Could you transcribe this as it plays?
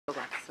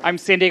I'm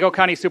San Diego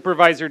County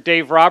Supervisor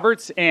Dave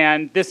Roberts,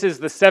 and this is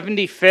the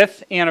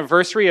 75th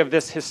anniversary of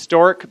this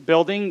historic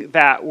building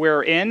that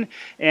we're in,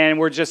 and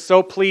we're just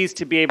so pleased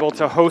to be able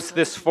to host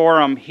this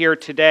forum here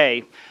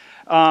today.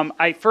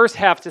 I first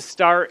have to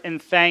start and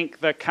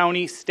thank the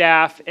county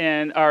staff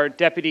and our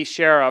deputy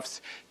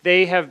sheriffs.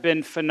 They have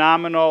been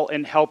phenomenal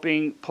in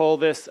helping pull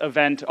this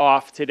event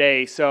off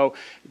today. So,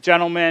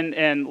 gentlemen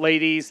and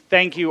ladies,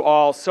 thank you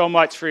all so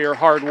much for your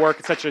hard work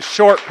in such a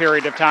short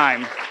period of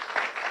time.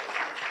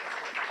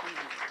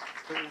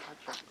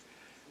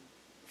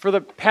 For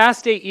the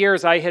past 8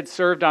 years, I had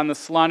served on the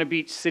Solana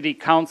Beach City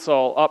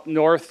Council up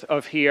north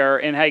of here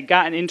and had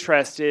gotten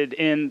interested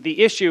in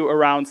the issue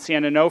around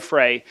San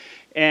Onofre.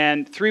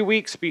 And 3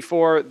 weeks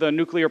before the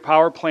nuclear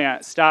power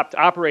plant stopped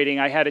operating,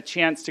 I had a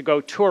chance to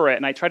go tour it.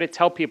 And I try to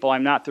tell people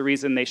I'm not the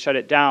reason they shut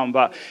it down,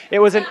 but it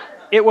was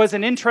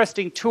an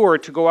interesting tour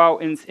to go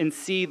out and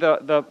see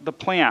the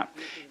plant.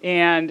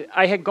 And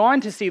I had gone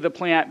to see the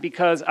plant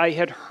because I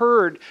had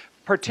heard,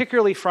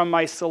 particularly from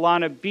my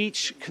Solana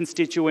Beach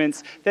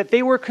constituents, that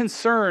they were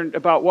concerned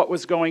about what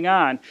was going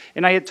on.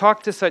 And I had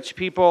talked to such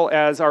people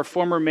as our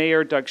former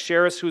mayor, Doug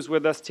Sherris, who's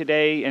with us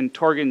today, and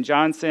Torgan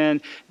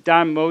Johnson,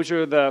 Don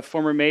Mosier, the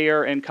former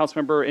mayor and council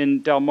member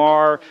in Del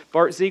Mar,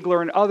 Bart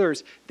Ziegler, and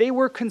others. They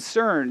were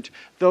concerned.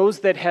 Those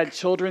that had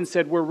children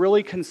said, we're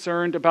really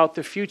concerned about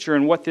the future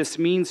and what this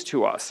means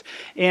to us.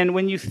 And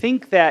when you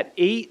think that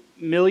 8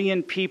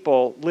 million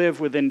people live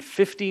within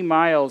 50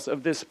 miles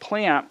of this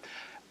plant,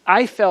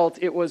 I felt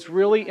it was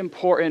really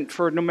important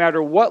for no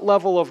matter what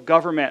level of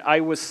government I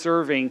was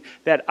serving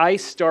that I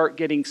start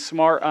getting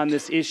smart on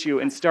this issue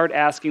and start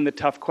asking the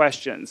tough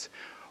questions.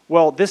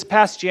 Well, this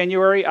past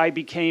January, I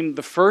became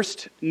the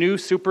first new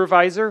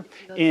supervisor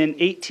in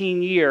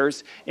 18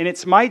 years, and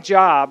it's my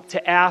job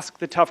to ask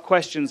the tough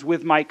questions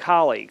with my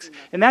colleagues.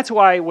 And that's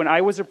why when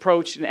I was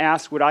approached and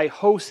asked, would I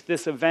host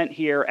this event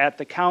here at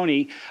the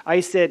county,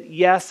 I said,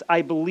 yes,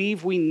 I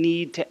believe we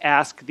need to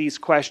ask these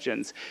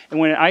questions. And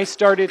when I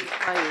started...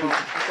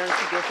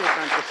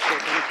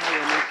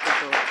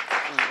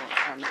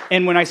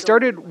 And when I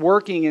started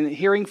working and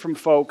hearing from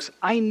folks,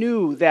 I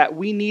knew that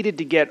we needed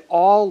to get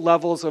all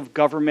levels of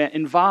government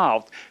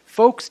involved.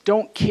 Folks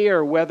don't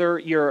care whether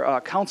you're a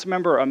council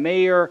member, a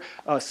mayor,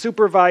 a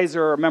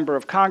supervisor, a member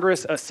of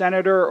Congress, a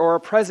senator, or a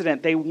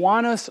president. They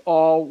want us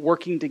all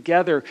working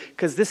together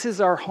because this is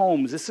our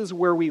homes, this is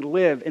where we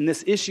live, and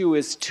this issue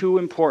is too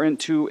important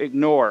to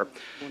ignore.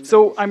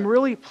 So I'm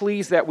really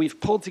pleased that we've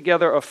pulled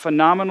together a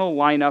phenomenal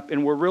lineup,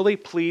 and we're really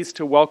pleased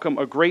to welcome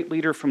a great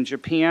leader from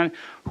Japan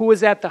who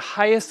was at the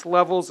highest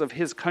levels of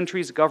his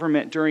country's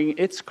government during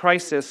its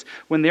crisis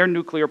when their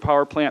nuclear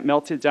power plant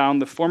melted down,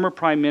 the former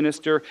Prime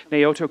Minister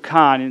Naoto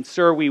Kan. And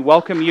sir, we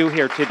welcome you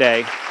here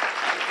today.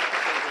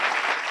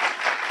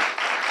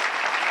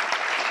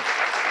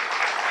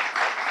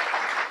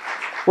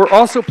 We're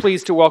also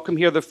pleased to welcome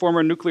here the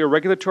former Nuclear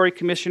Regulatory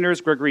Commissioners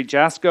Gregory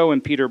Jasko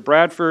and Peter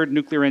Bradford,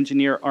 nuclear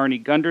engineer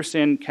Arnie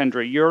Gunderson,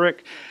 Kendra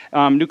Urich,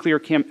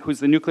 who's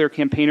the nuclear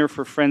campaigner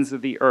for Friends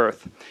of the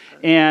Earth.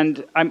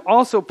 And I'm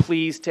also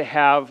pleased to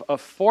have a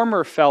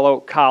former fellow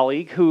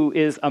colleague who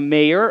is a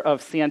mayor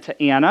of Santa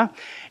Ana.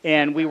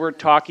 And we were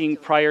talking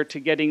prior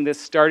to getting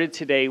this started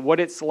today what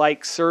it's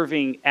like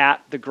serving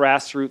at the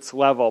grassroots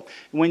level.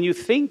 When you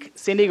think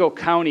San Diego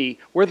County,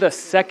 we're the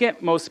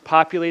second most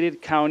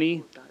populated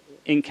county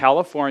in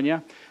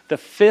California, the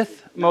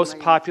 5th most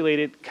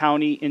populated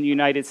county in the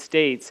United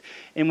States.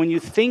 And when you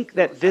think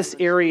that this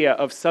area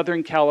of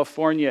Southern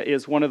California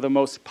is one of the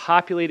most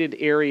populated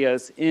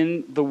areas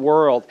in the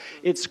world,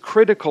 it's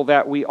critical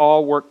that we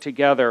all work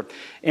together.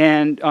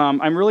 And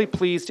I'm really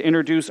pleased to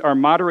introduce our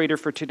moderator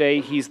for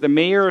today. He's the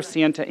mayor of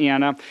Santa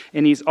Ana,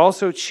 and he's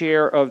also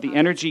chair of the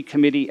Energy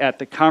Committee at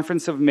the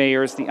Conference of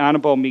Mayors, the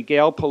Honorable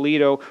Miguel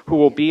Polito, who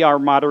will be our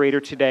moderator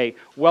today.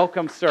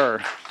 Welcome,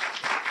 sir.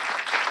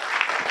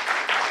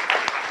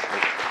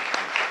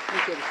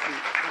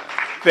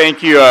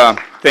 Thank you.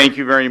 Thank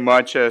you very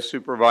much,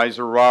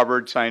 Supervisor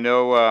Roberts. I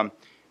know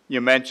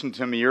you mentioned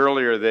to me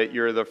earlier that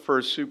you're the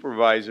first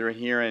supervisor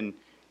here in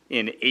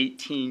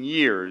 18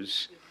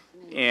 years,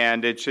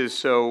 and it's just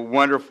so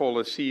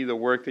wonderful to see the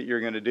work that you're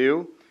going to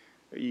do.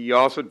 You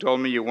also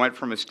told me you went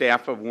from a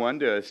staff of 1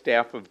 to a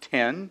staff of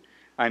 10.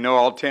 I know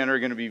all 10 are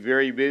going to be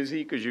very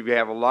busy because you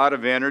have a lot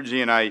of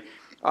energy, and I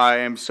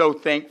am so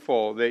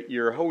thankful that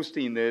you're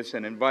hosting this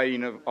and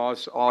inviting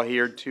us all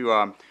here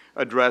to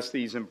address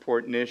these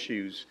important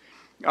issues.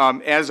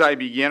 As I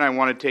begin, I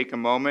want to take a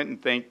moment and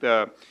thank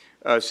the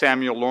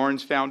Samuel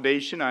Lawrence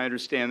Foundation. I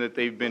understand that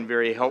they've been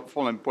very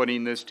helpful in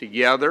putting this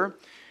together.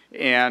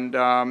 And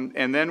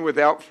then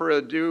without further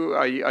ado,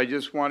 I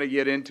just want to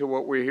get into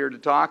what we're here to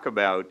talk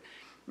about.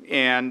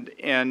 And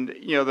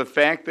you know, the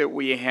fact that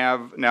we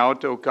have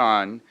Naoto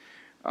Kan,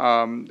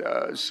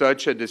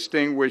 such a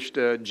distinguished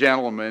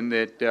gentleman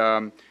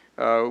that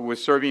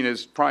was serving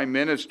as Prime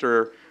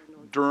Minister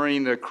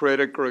during the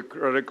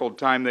critical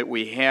time that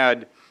we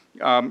had,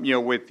 you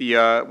know, with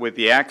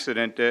the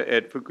accident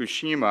at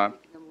Fukushima,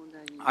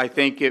 I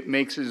think it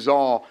makes us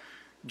all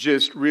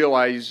just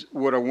realize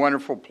what a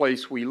wonderful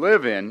place we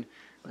live in,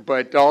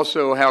 but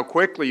also how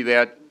quickly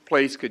that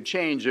place could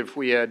change if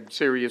we had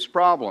serious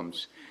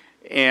problems.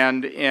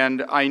 And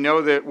I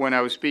know that when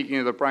I was speaking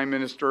to the Prime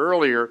Minister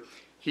earlier,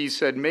 he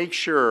said, make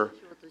sure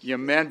you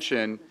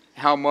mention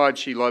how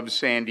much he loves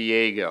San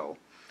Diego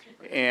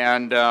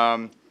and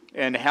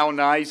how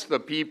nice the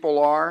people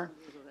are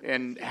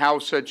and how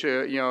such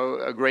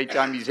a great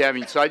time he's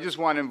having. So I just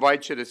want to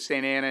invite you to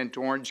Santa Ana and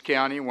to Orange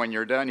County when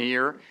you're done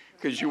here,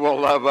 because you will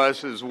love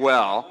us as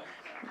well.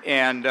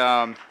 And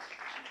I'll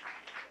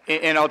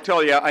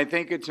tell you, I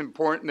think it's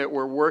important that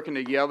we're working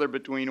together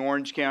between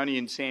Orange County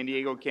and San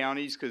Diego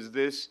counties, because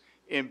this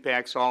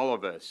impacts all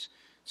of us.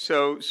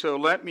 So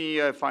let me,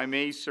 if I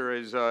may, sir,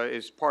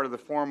 as part of the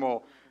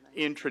formal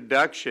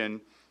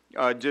introduction,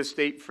 just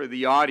state for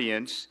the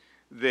audience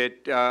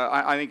that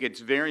I think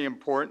it's very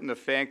important the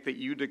fact that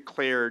you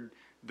declared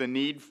the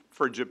need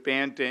for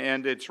Japan to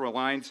end its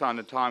reliance on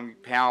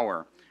atomic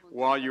power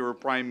while you were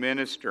Prime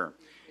Minister,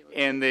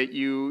 and that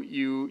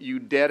you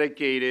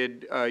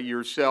dedicated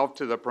yourself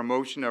to the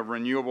promotion of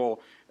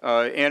renewable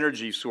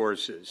energy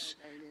sources,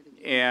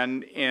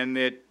 and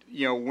that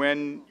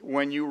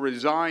when you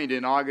resigned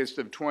in August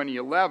of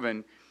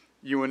 2011,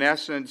 you in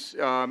essence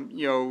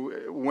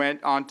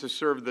went on to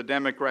serve the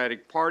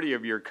Democratic Party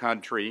of your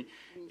country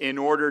in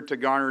order to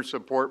garner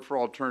support for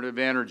alternative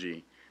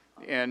energy,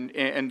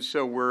 and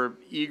so we're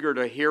eager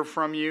to hear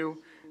from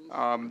you.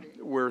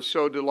 We're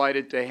so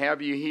delighted to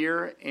have you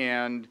here,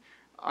 and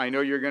I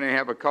know you're going to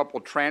have a couple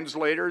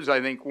translators.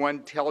 I think one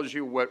tells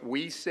you what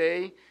we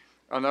say,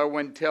 another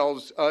one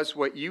tells us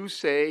what you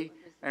say,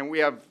 and we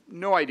have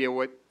no idea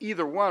what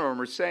either one of them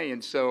are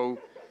saying. So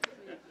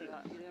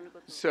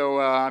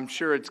I'm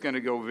sure it's going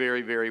to go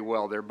very, very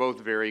well. They're both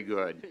very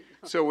good.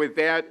 So with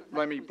that,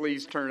 let me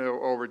please turn it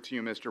over to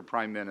you, Mr.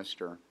 Prime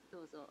Minister.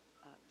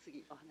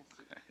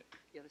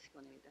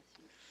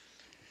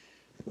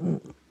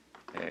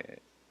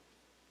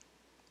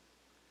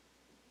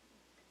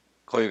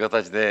 こういう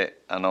形で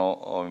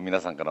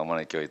皆さんからお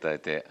招きをいただい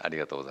てあり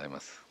がとうございま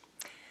す。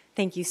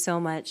Thank you so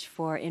much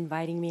for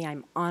inviting me.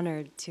 I'm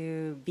honored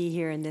to be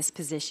here in this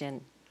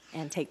position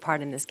and take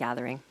part in this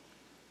gathering.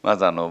 ま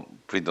ず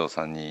プリドー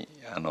さんに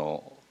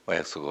お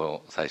約束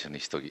を最初に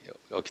して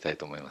おきたい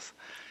と思います。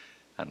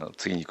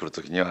次に来る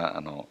ときに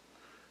は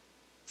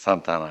サ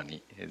ンタアナ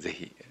にぜ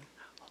ひ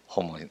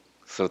訪問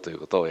するという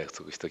ことをお約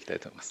束しておきたい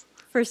と思います。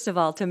First of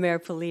all, to Mayor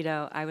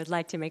Polito, I would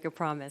like to make a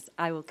promise.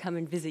 I will come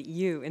and visit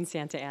you in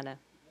Santa Ana.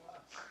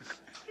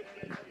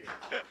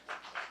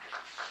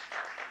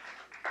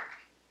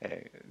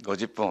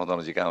 50分ほど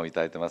の時間をい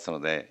ただいてます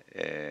の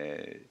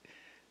で、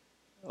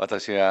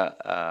私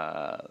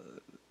が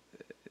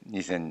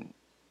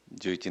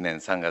2011年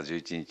3月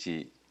11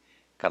日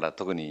から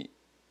特に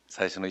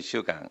最初の1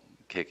週間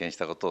経験し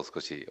たことを少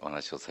しお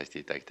話をさせて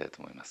いただきたい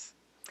と思います。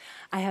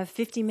I have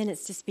 50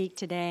 minutes to speak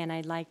today, and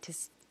I'd like to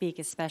speak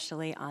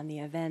especially on the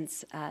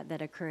events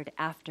that occurred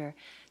after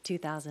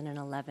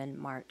 2011,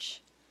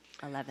 March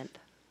 11th.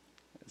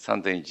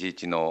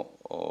 3.11 の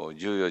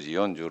14時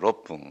46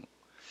分、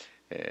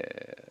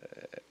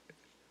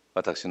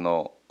私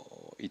の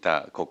い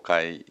た国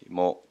会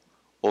も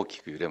大き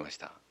く揺れまし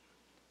た。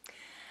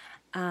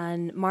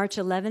On March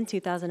 11,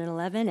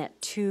 2011, at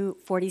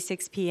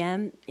 2:46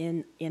 p.m.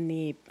 in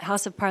the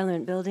House of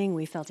Parliament building,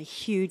 we felt a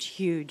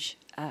huge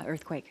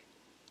earthquake.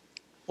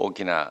 大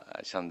きな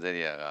シャンデ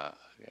リアが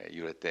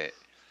揺れて、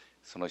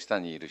その下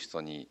にいる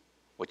人に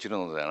落ちる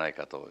のではない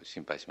かと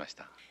心配しまし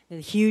た。The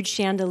huge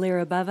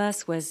chandelier above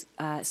us was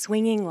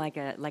swinging like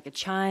a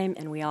chime,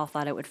 and we all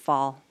thought it would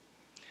fall.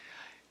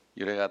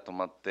 揺れが止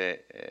まっ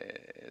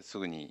て、す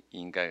ぐに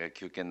委員会が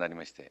休憩になり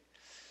まして、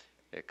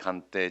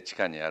官邸地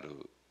下にあ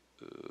る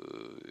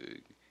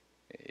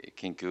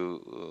緊急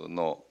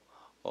の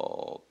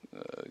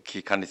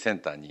危機管理セン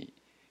ターに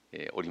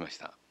おりまし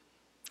た。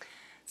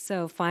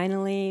So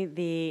finally,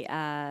 the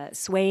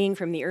swaying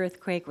from the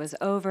earthquake was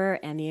over,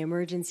 and the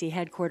emergency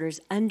headquarters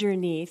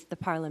underneath the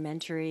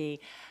parliamentary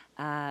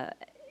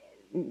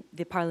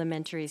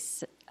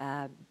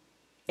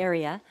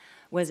area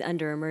was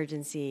under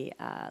emergency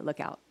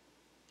lookout.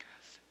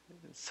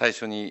 最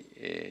初に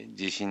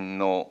地震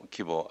の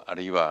規模あ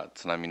るいは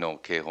津波の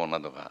警報な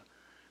どが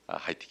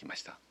入ってきま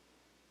した。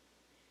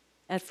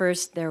At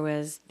first, there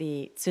was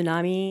the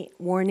tsunami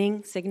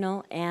warning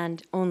signal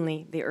and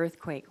only the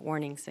earthquake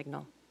warning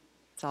signal.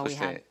 That's all we had. そし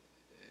て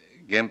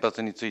原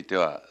発について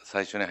は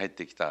最初に入っ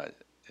てきた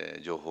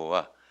情報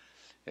は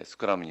ス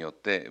クラムによっ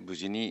て無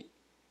事に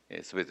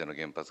すべての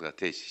原発が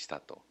停止した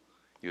と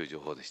いう情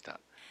報でした。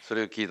そ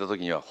れを聞いたと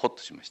きにはホッ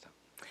としました。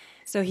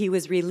So he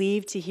was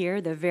relieved to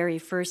hear the very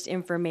first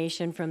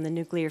information from the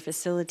nuclear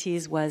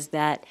facilities was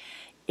that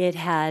it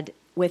had,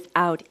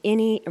 without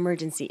any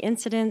emergency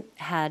incident,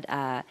 had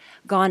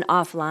gone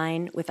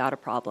offline without a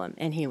problem,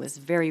 and he was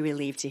very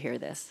relieved to hear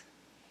this.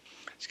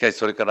 しかし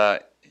それか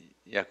ら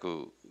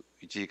約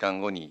1時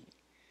間後に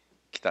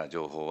来た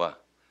情報は、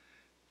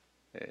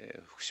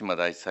福島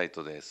第一サイ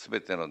トですべ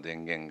ての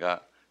電源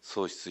が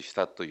喪失し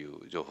たとい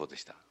う情報で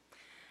した。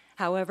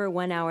However,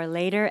 1 hour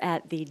later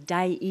at the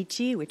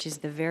Daiichi, which is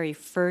the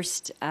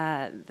first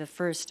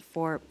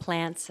 4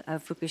 plants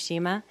of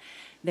Fukushima,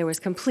 there was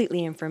completely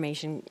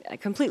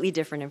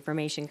different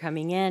information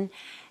coming in,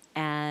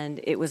 and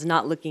it was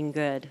not looking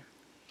good.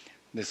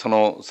 でそ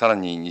のさら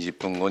に20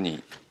分後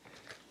に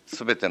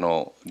すべて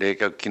の冷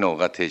却機能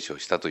が停止を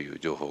したという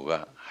情報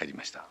が入り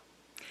ました。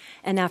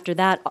And after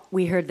that,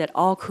 we heard that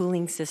all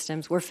cooling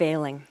systems were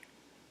failing.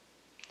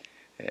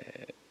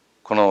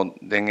 この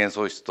電源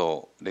喪失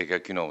と冷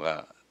却機能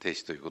が停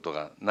止ということ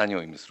が何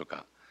を意味する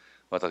か、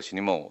私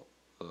にも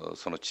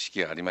その知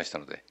識がありました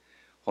ので、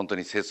本当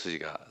に背筋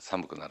が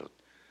寒くなる、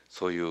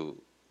そういう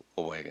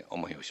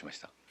思いをしまし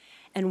た。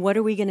And what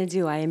are we going to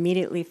do? I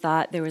immediately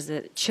thought there was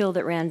a chill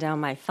that ran down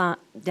my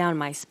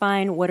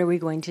spine. What are we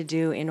going to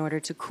do in order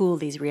to cool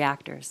these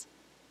reactors?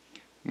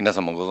 皆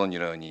さんもご存知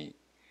のように、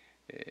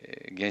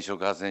原子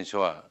力発電所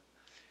は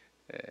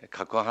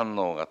核反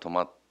応が止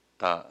まっ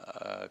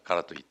たか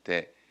らといっ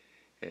て、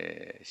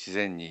自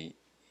然に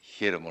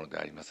冷えるもので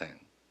はありません。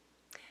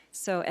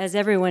So, as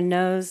everyone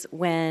knows,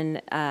 when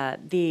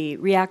the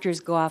reactors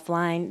go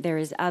offline, there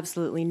is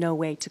absolutely no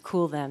way to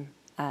cool them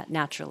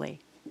naturally.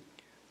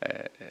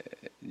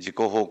 自己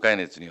崩壊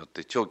熱によっ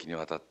て長期に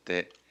わたっ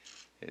て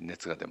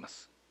熱が出ま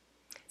す。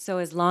So,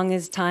 as long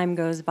as time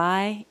goes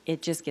by,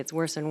 it just gets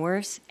worse and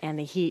worse,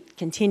 and the heat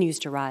continues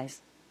to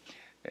rise.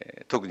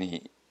 特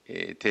に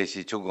停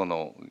止直後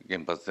の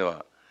原発で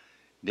は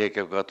冷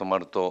却が止ま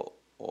ると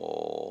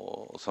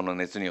その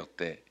熱によっ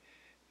て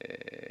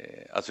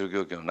圧力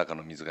容器の中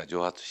の水が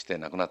蒸発して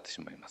なくなってし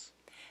まいます。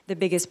The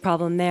biggest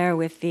problem there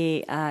with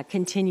the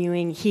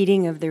continuing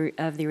heating of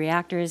the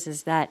reactors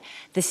is that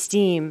the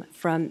steam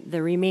from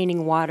the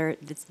remaining water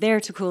that's there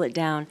to cool it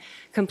down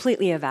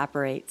completely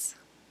evaporates.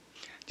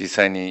 実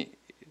際に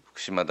福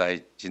島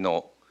第一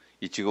の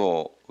1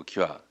号機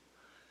は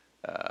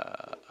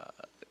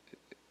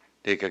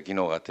冷却機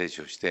能が停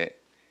止をして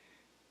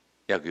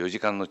約4時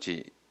間の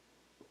ち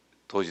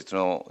当日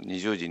の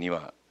20時に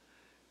は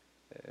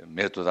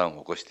メルトダウン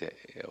を起こして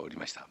おり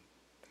ました。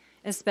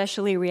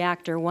Especially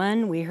reactor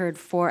 1, we heard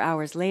 4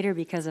 hours later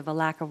because of a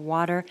lack of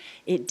water,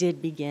 it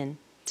did begin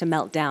to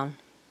melt down.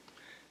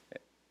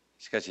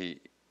 しか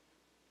し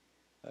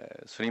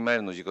3マイ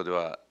ルの事故で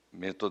は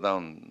メルトダ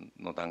ウン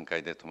の段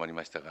階で止まり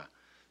ましたが、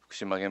福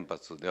島原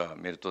発では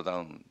メルトダ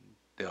ウン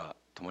では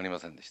止まりま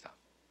せんでした。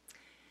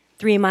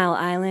3 Mile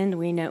Island,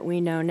 we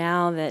know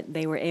now that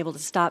they were able to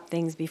stop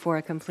things before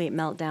a complete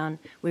meltdown.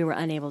 We were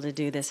unable to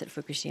do this at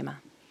Fukushima.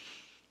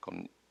 こ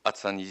の厚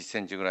さ20セ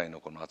ンチぐらい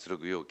のこの圧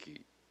力容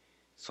器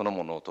その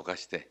ものを溶か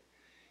して、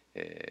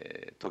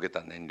溶け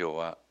た燃料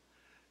は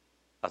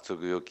圧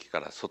力容器か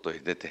ら外へ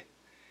出て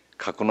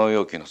格納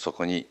容器の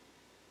底に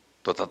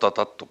ドタド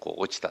タっとこ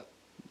う落ちた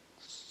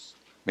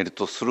メル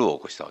トスルーを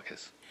起こしたわけで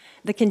す。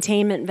The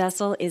containment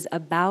vessel is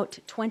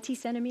about 20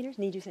 centimeters,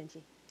 20 セン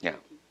チ. Yeah.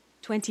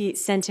 20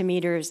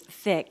 centimeters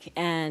thick,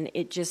 and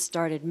it just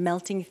started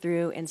melting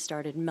through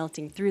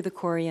the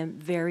corium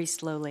very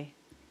slowly.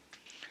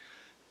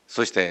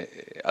 そし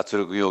て圧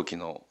力容器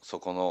の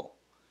底の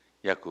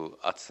約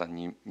厚さ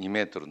 2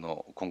メートル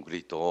のコンクリ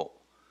ートを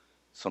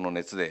その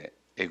熱で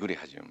えぐり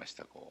始めまし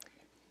た。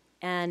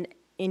And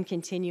in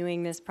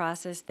continuing this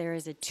process, there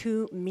is a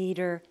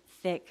 2-meter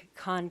thick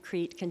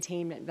concrete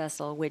containment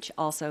vessel which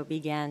also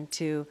began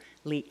to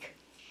leak.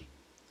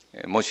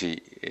 も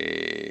し、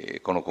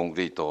このコンク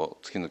リートを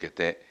突き抜け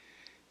て、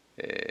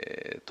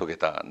溶け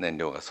た燃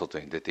料が外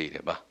に出ていれ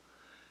ば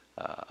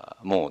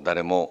もう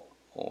誰も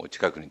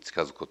近くに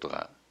近づくこと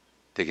が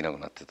できなく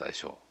なってたで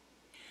しょ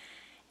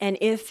う。And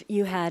if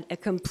you had a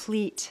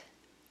complete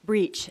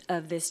breach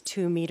of this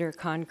 2-meter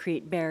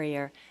concrete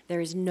barrier,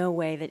 there is no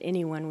way that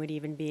anyone would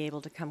even be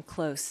able to come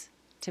close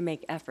to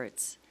make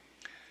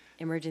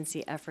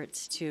emergency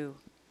efforts to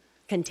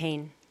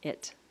contain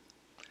it.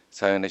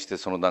 幸いにして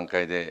その段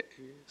階で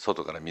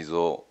外から水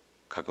を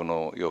格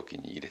納容器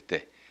に入れ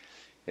て、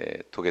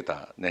溶け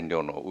た燃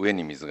料の上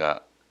に水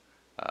が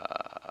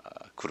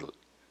来る、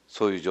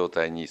そういう状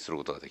態にする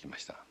ことができま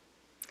した。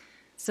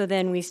So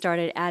then we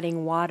started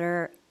adding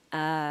water.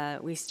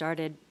 We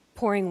started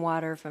pouring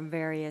water from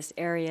various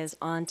areas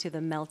onto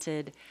the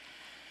melted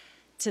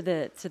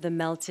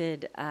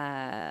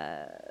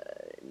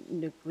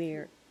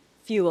nuclear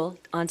fuel,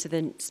 onto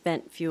the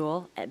spent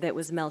fuel that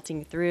was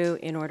melting through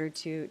in order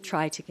to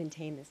try to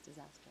contain this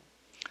disaster.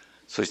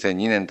 そして2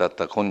年経っ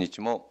た今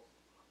日も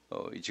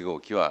1号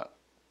機は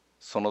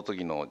その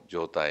時の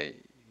状態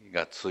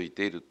が続い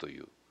ているとい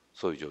う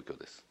そういう状況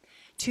です。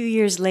2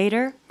 years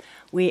later,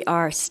 we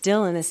are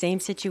still in the same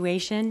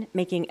situation,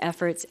 making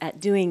efforts at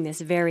doing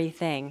this very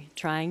thing,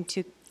 trying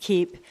to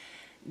keep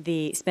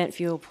the spent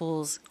fuel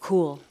pools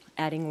cool,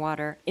 adding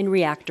water in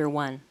reactor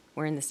 1.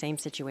 We're in the same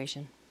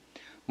situation.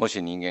 も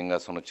し人間が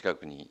その近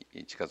くに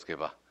近づけ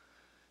ば、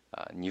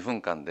2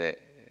分間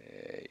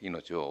で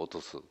命を落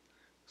とす、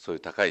そうい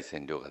う高い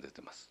線量が出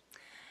ています。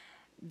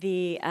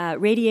The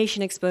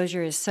radiation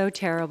exposure is so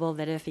terrible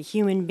that if a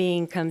human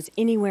being comes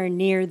anywhere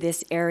near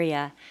this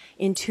area,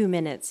 in 2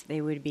 minutes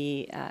they would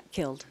be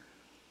killed.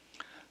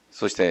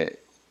 そして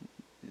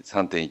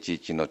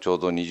3.11 のちょう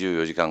ど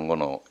24時間後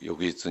の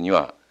翌日に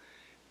は、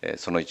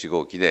その1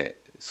号機で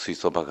水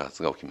素爆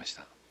発が起きまし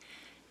た。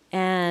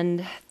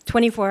And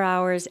 24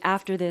 hours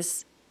after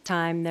this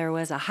time, there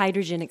was a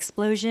hydrogen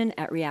explosion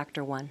at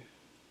reactor 1.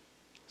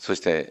 そし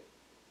て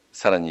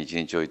さらに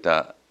1日置い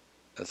た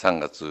3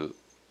月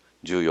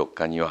14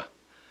日には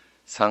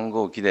3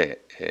号機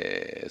で、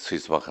水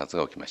素爆発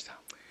が起きました。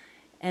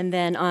And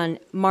then on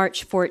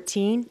March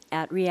 14,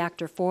 at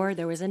reactor 4,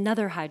 there was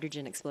another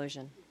hydrogen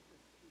explosion.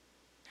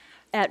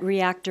 At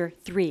reactor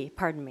 3,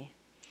 pardon me.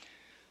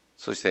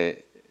 そし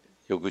て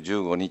翌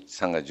15日、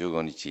3月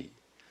15日、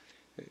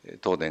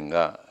東電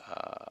が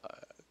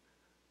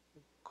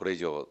これ以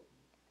上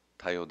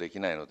対応でき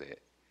ないの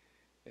で、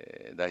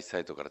第一サ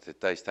イトから撤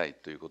退したい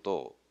というこ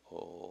と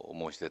を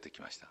申し出て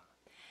きました。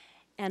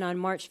And on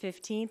March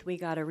 15th, we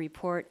got a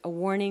report, a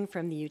warning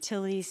from the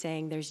utility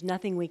saying there's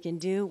nothing we can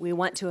do. We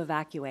want to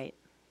evacuate.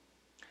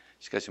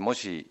 しかしも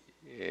し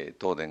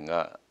東電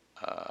が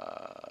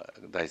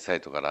第一サ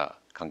イトから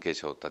関係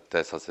者を撤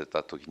退させ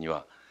たときに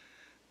は、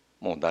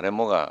もう誰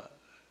もが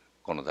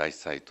この第一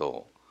サイト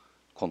を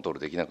コントロー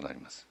ルできなくなり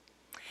ます。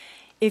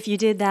If you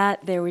did that,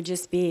 there would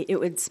just be, it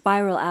would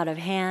spiral out of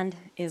hand,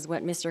 is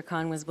what Mr.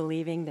 Kan was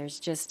believing. There's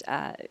just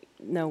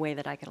no way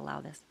that I could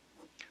allow this.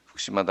 福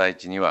島第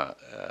一には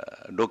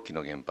6基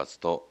の原発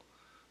と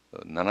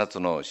7つ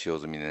の使用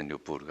済み燃料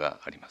プールが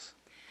あります。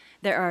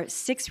There are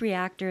 6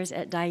 reactors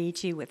at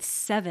Daiichi with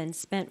 7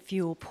 spent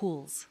fuel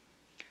pools.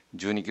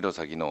 12キロ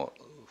先の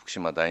福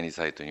島第2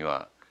サイトに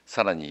は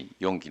さらに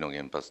4基の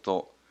原発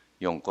と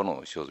4個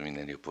の使用済み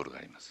燃料プールが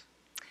あります。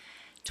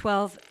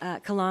12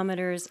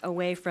 kilometers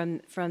away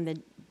from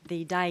the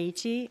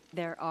Daiichi,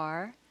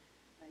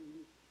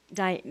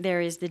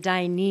 there is the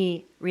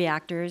Daini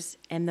reactors,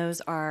 and those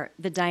are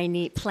the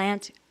Daini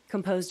plant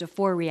composed of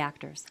 4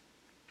 reactors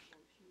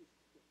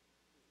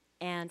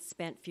and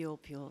spent fuel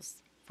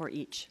pools for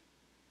each.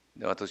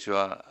 で、私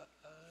は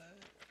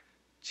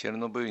チェル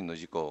ノブイリの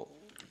事故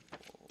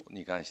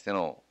に関して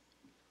の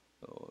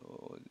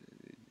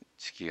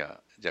知識が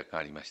若干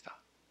ありました。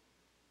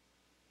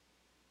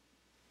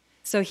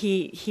So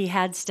he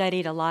had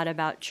studied a lot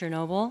about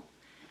Chernobyl.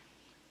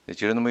 で、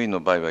チェルノブイリ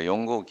の場合は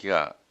4号機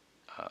が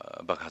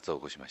爆発を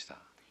起こしました。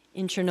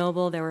In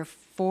Chernobyl, there were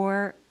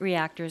 4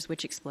 reactors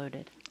which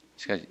exploded.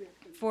 しかし、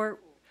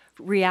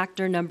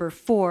Reactor number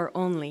 4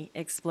 only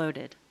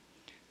exploded.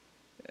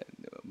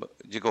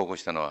 事故を起こ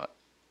したのは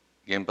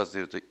原発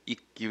でいうと1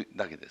基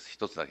だけです。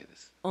1つだけで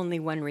す。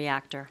Only 1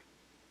 reactor.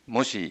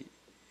 もし、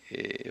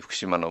福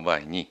島の場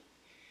合に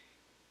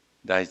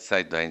第1サ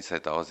イト、第2サ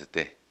イト合わせ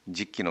て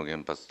10基の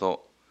原発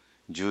と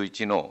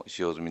11の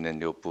使用済み燃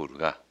料プール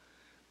が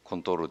コ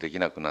ントロールでき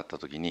なくなった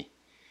ときに、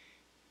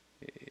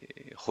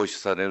放出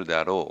されるで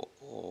あろ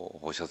う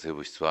放射性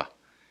物質は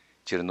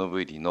チェルノ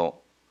ブイリの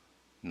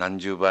何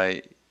十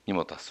倍に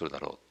も達するだ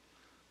ろう。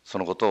そ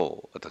のこと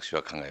を私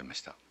は考えま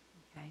した。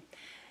Okay.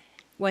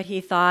 What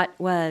he thought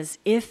was,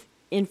 if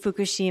in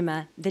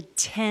Fukushima, the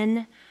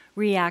 10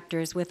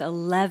 reactors with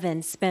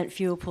 11 spent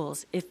fuel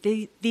pools, if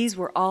these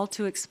were all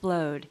to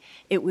explode,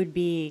 it would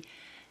be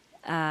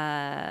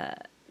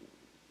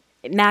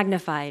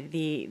magnified.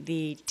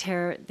 The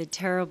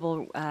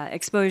terrible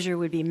exposure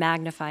would be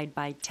magnified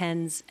by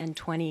 10s and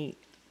 20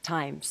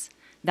 times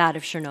that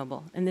of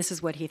Chernobyl. And this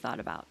is what he thought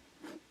about.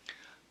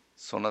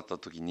 そうなった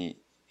ときに、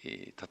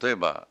例え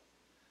ば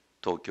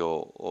東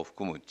京を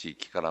含む地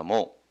域から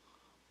も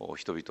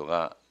人々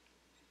が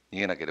逃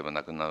げなければ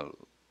なくなる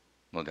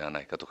のでは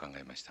ないかと考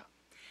えました。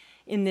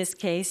In this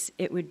case,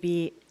 it would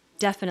be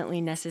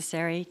definitely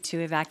necessary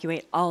to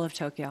evacuate all of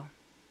Tokyo.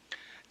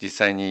 実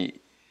際に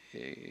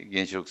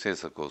原子力政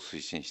策を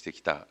推進して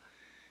きた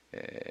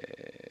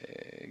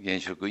原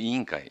子力委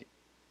員会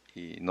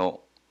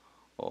の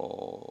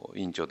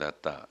委員長であっ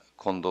た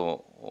近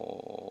藤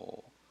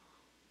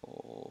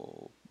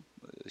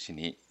氏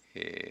に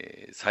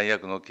最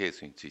悪のケー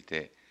スについ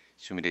て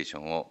シミュレーショ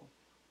ンを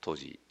当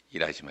時依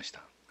頼しまし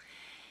た。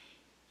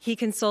He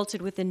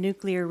consulted with the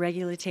Nuclear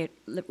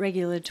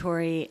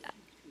Regulatory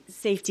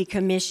Safety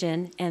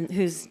Commission, and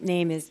whose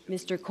name is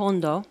Mr.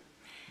 Kondo,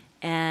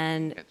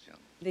 and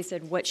they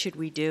said, "What should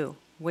we do?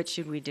 What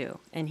should we do?"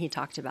 And he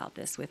talked about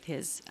this with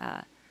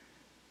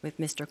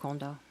Mr.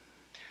 Kondo.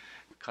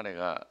 彼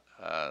が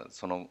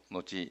その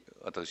後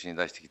私に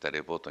出してきた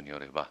レポートによ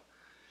れば、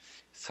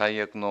最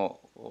悪の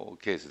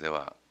ケースで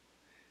は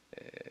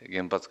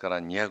原発か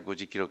ら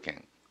250キロ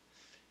圏、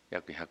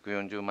約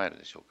140マイル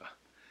でしょうか、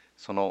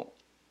その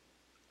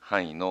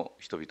範囲の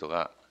人々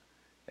が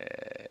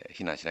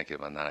避難しなけれ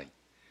ばならない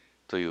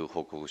という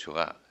報告書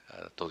が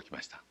届きま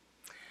した。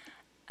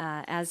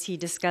As he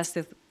discussed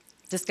this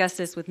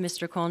with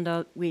Mr.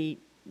 Kondo,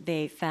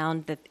 they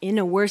found that in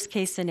a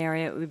worst-case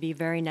scenario, it would be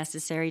very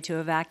necessary to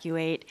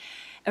evacuate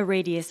a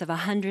radius of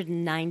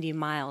 190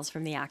 miles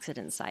from the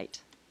accident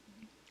site.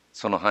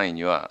 その範囲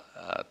には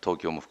東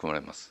京も含ま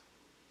れます。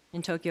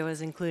And Tokyo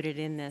is included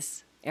in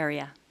this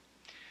area.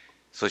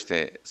 そし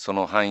てそ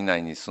の範囲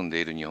内に住ん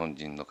でいる日本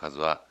人の数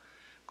は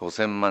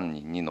5000万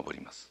人に上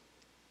ります。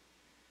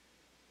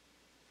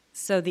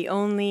So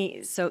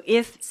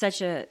if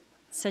such a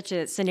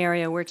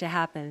scenario were to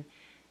happen,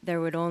 there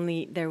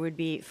would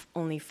be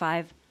only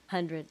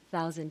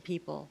 500,000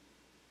 people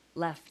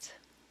left.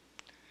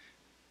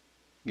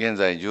 現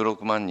在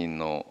16万人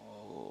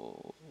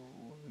の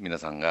皆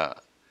さん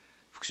が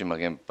福島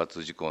原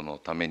発事故の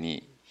ため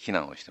に避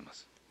難をしていま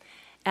す。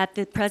At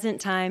the present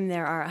time,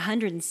 there are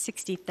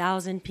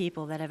 160,000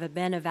 people that have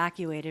been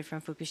evacuated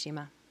from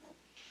Fukushima.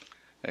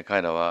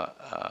 彼ら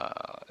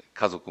は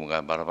家族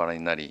がバラバラ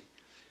になり、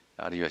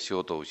あるいは仕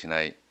事を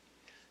失い、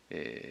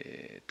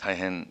大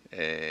変、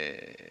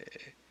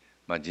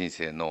人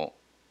生の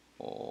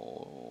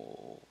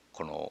こ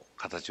の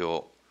形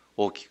を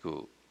大き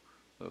く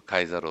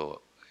変えざる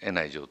を得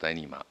ない状態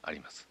に今あり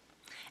ます。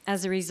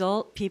As a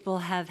result, people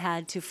have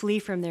had to flee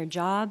from their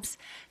jobs,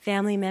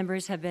 family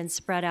members have been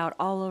spread out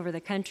all over the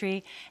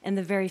country, and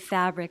the very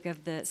fabric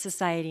of the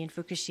society in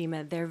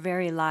Fukushima, their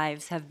very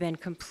lives have been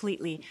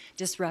completely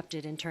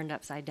disrupted and turned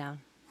upside down.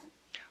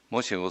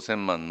 もし5000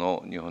万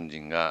の日本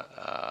人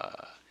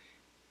が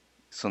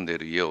住んでい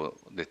る家を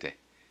出て、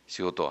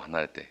仕事を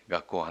離れて、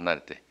学校を離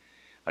れて、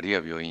あるい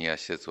は病院や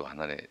施設を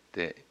離れ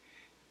て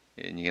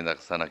逃げ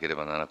出さなけれ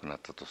ばならなくなっ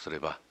たとすれ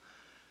ば、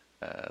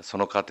そ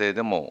の過程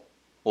でも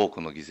多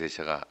くの犠牲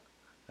者が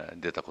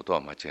出たこと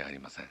は間違いあり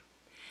ません。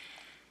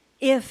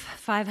If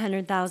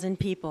 500,000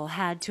 people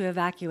had to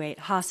evacuate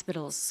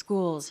hospitals,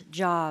 schools,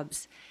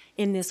 jobs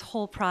in this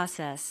whole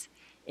process,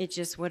 it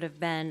just would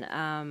have been,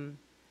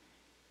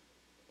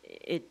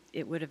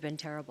 it would have been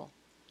terrible.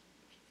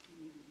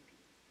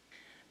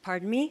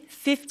 Pardon me?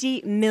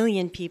 50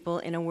 million people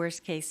in a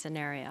worst case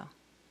scenario.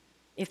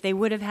 If they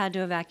would have had to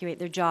evacuate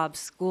their jobs,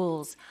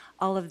 schools,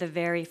 all of the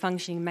very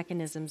functioning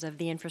mechanisms of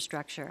the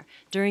infrastructure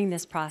during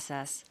this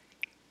process,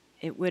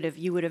 you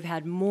would have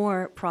had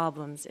more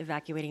problems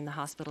evacuating the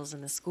hospitals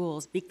and the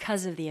schools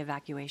because of the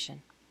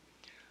evacuation.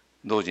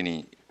 同時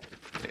に、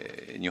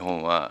日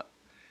本は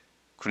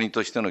国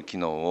としての機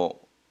能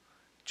を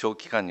長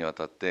期間にわ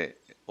たって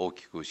大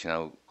きく失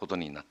うこと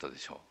になったで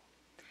しょう。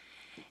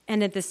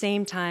And at the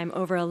same time,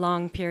 over a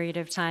long period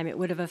of time, it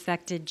would have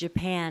affected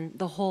Japan,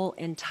 the whole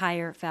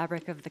entire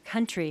fabric of the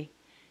country,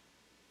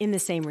 in the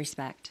same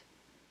respect.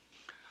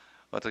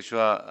 私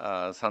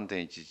は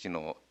3.11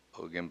の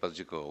原発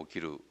事故が起き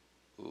る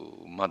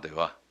まで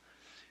は、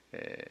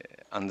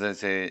安全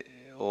性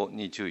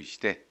に注意し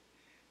て、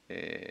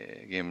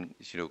原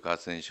子力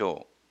発電所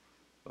を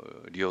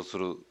利用す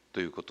ると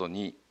いうこと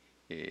に、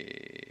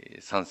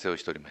賛成を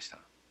しておりました。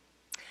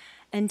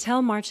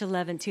Until March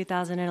 11,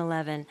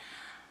 2011,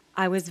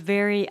 I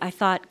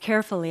thought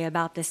carefully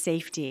about the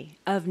safety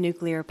of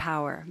nuclear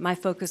power. My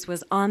focus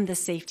was on the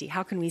safety.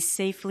 How can we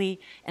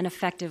safely and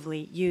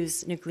effectively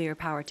use nuclear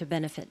power to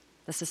benefit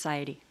the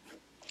society?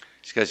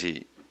 しか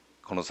し、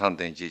この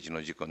 3.11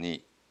 の事故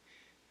に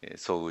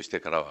遭遇して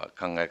からは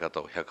考え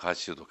方を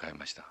180度変え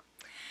ました。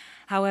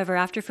However,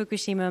 after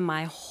Fukushima,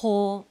 my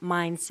whole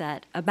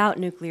mindset about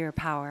nuclear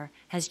power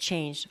has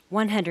changed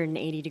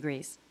 180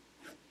 degrees.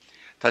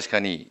 確か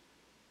に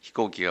飛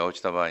行機が落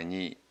ちた場合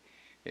に、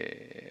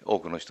多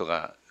くの人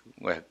が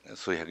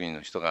数百人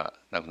の人が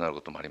亡くなる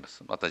こともありま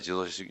す。また自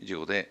動車事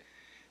故で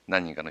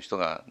何人かの人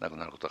が亡く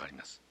なることがあり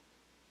ます。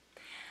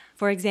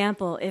For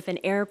example, if an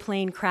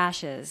airplane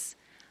crashes,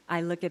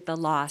 I look at the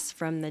loss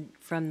from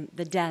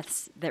the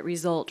deaths that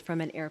result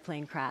from an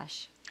airplane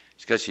crash.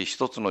 しかし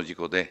一つの事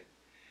故で、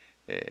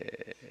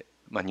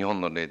日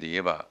本の例で言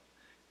えば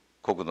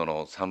国土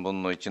の3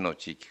分の1の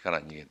地域か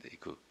ら逃げてい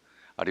く、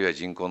あるいは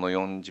人口の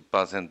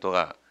 40%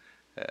 が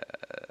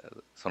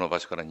その場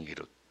所から逃げ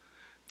る、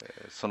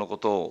そのこ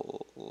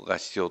とが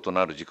必要と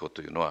なる事故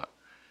というのは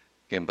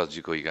原発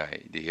事故以外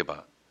で言え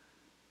ば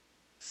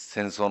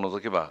戦争を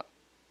除けば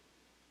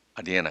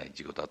ありえない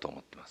事故だと思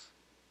っています。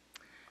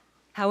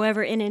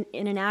However, in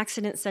an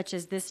accident such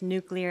as this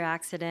nuclear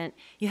accident,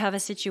 you have a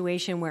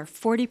situation where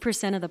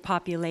 40% of the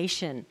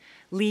population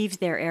leaves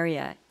their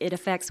area. It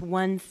affects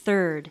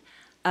 1/3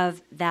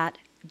 of that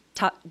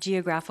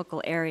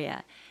geographical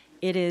area.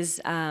 It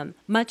is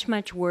much,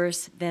 much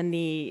worse than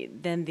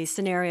the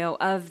scenario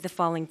of the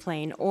falling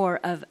plane or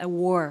of a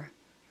war,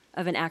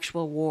 of an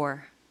actual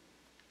war.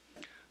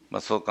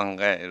 そう考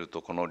える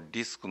と、この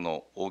リスク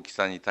の大き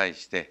さに対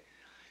して、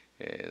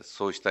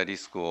そうしたリ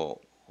スク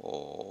を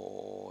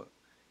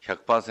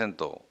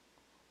100%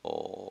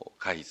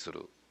 回避す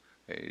る、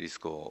リス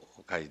クを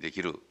回避で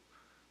きる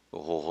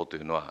方法と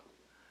いうのは、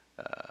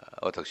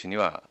私に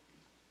は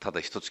た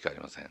だ一つしかあり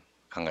ません。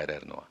考えら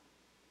れるのは。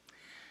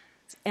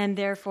And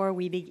therefore,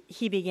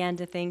 he began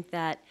to think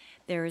that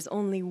there is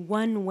only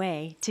one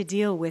way to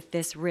deal with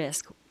this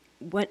risk,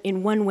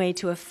 in one way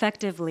to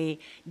effectively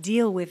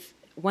deal with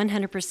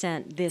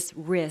 100% this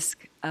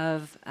risk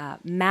of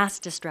mass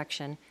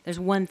destruction.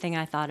 There's one thing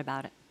I thought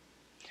about it.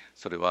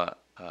 それは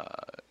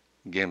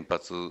原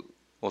発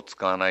を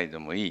使わないで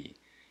もいい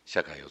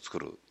社会を作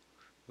る、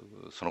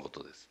そのこ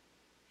とです。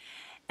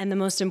And the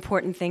most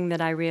important thing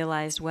that I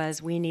realized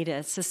was we need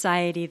a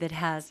society that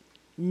has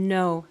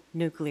no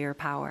nuclear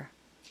power.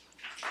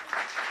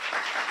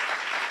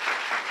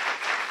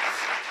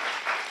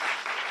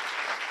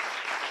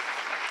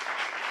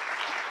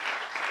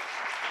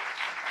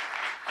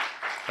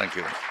 Thank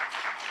you.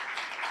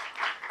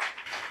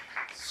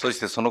 そし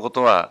てそのこ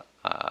とは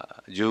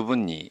十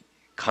分に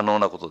可能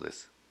なことで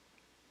す。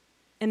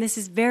And this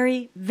is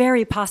very,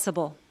 very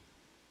possible.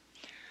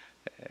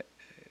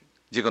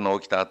 事故の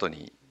起きた後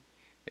に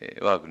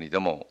我が国で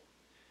も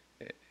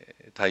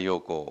太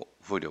陽光、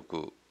風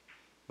力、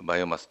バ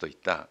イオマスといっ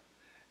た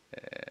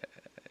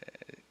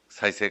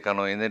再生可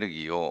能エネル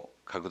ギーを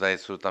拡大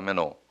するため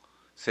の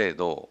制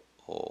度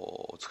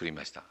を作り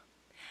ました。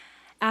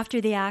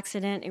After the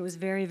accident, it was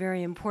very,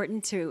 very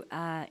important to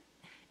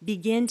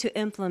begin to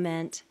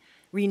implement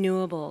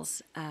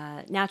renewables,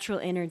 natural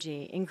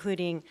energy,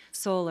 including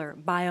solar,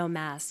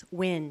 biomass,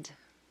 wind.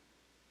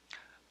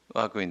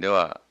 我が国で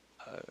は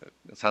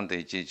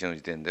 3.11 の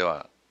時点で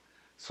は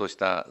そうし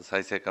た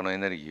再生可能エ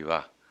ネルギー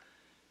は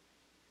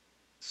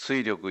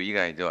水力以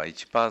外では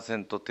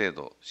 1% 程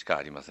度しか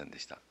ありませんで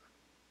した。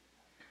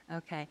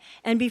Okay.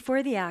 And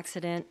before the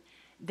accident,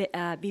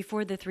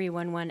 before the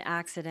 311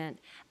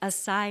 accident,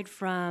 aside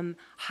from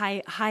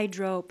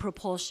hydro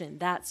propulsion,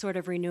 that sort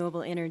of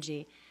renewable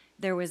energy,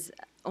 there was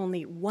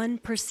only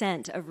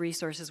 1% of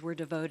resources were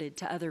devoted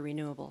to other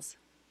renewables.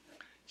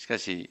 しか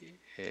し、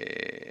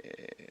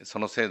そ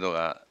の制度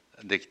が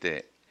でき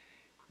て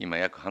今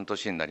約半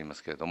年になりま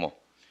すけれども、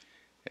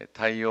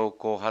太陽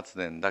光発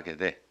電だけ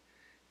で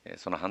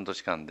その半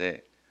年間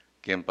で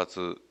原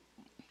発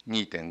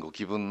 2.5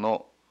 基分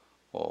の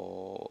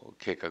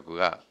計画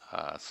が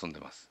進んで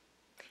います。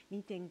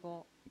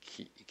2.5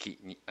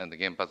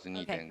原発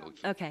 2.5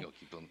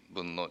 基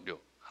分の量、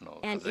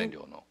発電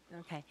量の。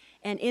Okay.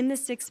 And in the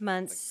 6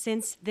 months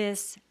since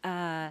this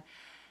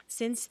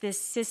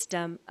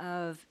system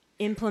of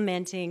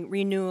implementing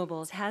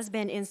renewables has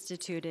been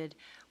instituted,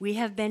 we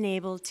have been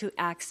able to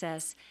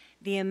access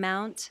the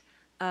amount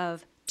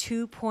of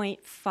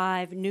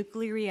 2.5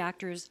 nuclear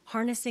reactors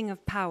harnessing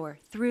of power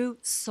through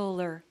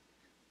solar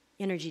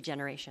energy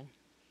generation.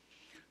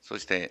 そ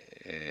し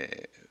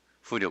て、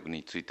風力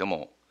について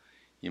も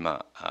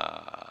今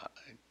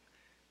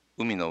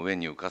海の上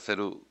に浮かせ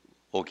る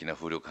大きな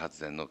風力発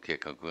電の計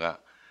画が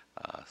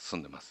進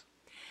んでいます。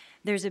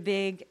There's a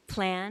big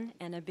plan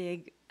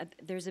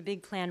there's a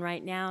big plan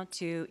right now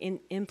to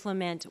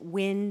implement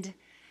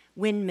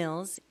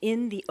windmills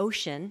in the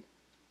ocean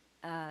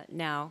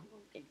now.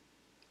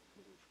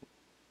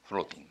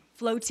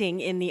 Floating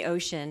in the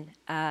ocean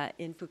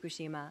in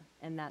Fukushima,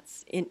 and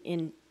that's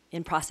in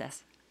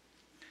process.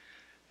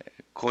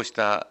 こうし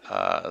た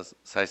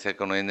再生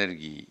可能エネル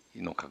ギ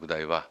ーの拡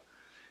大は、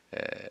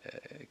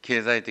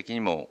経済的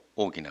にも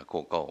大きな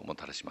効果をも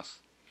たらしま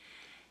す。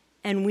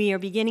And we are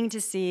beginning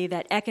to see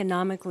that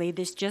economically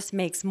this just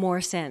makes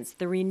more sense.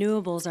 The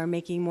renewables are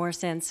making more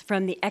sense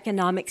from the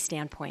economic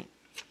standpoint.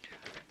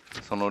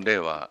 その例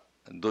は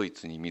ドイ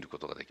ツに見るこ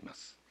とができま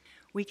す。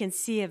We can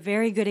see a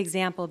very good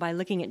example by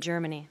looking at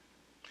Germany.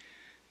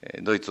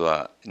 ドイツ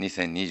は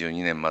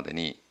2022年まで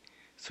に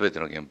すべて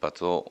の原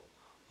発を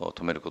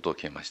止めることを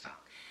決めました。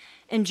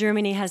And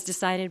Germany has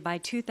decided by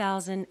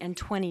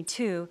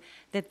 2022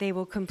 that they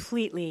will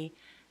completely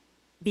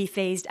be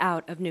phased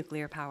out of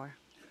nuclear power.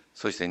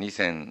 そして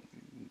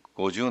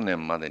2050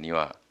年までに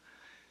は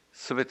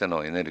すべて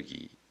のエネル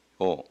ギ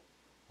ーを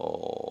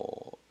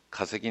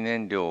化石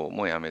燃料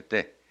もやめ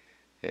て、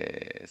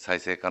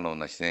再生可能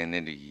な自然エネ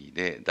ルギー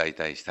で代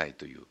替したい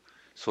という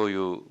そうい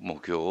う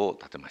目標を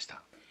立てまし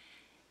た。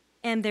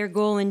And their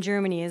goal in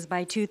Germany is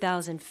by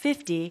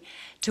 2050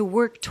 to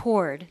work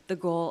toward the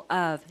goal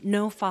of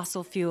no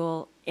fossil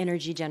fuel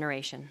energy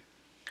generation.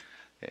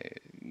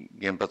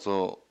 原発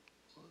を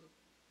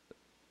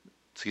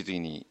次々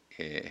に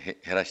減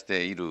らし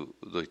ている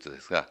ドイツで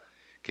すが、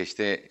決し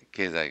て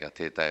経済が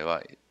停滞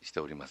はして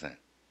おりません。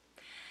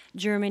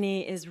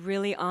Germany is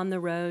really on the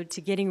road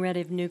to getting rid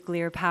of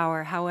nuclear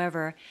power.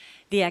 However,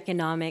 the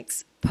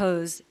economics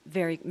pose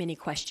very many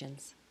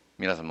questions.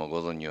 皆さんもご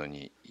存じのよう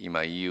に、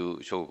今 EU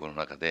諸国の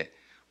中で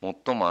最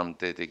も安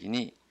定的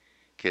に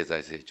経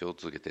済成長を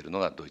続けているの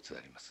がドイツで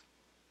あります。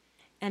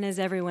And as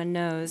everyone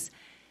knows,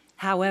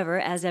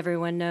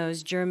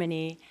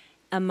 Germany,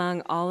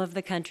 among all of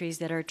the countries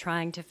that are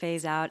trying to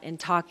phase out and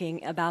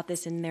talking about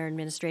this in their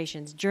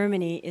administrations,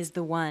 Germany is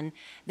the one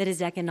that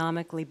is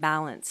economically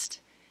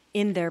balanced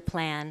in their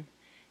plan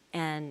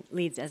and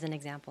leads as an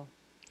example.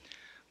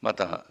 ま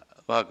た、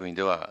我が国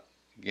では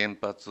原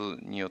発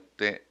によっ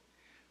て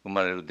生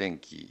まれる電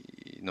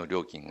気の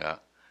料金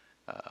が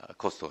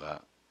コスト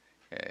が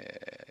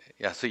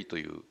安いと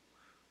いう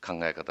考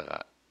え方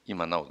が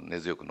今なお根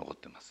強く残っ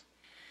ています。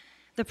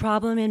The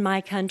problem in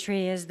my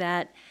country is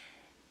that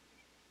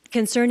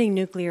concerning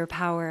nuclear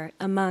power,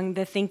 among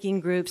the thinking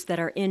groups that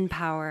are in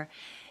power,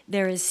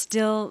 there is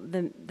still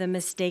the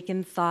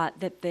mistaken thought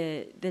that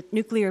the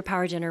nuclear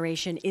power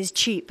generation is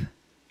cheap.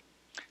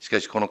 しか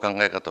しこの考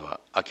え方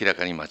は明ら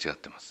かに間違っ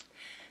ています。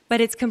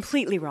But it's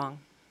completely wrong.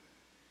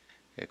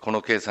 こ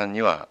の計算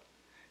には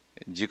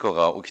事故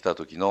が起きた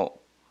時の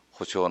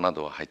保証な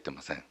どは入ってい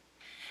ません。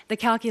The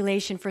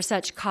calculation for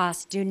such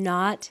costs do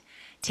not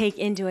take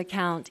into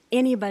account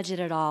any budget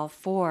at all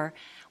for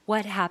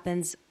what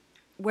happens,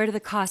 where do the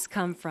costs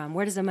come from,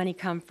 where does the money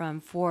come from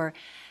for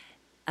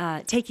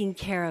taking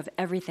care of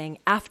everything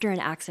after an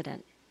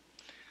accident.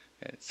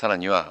 さら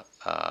には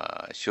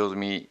使用済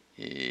み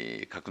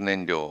核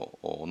燃料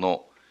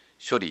の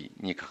処理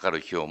にかかる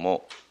費用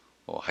も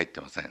入っ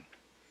てません。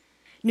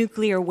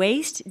Nuclear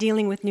waste,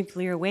 dealing with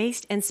nuclear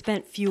waste and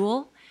spent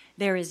fuel,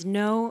 there is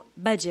no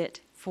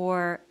budget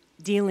for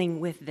dealing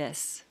with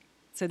this.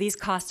 So these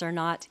costs are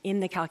not in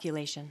the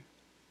calculation.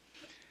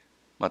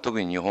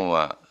 特に日本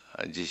は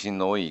地震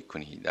の多い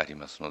国であり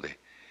ますので、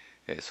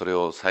それ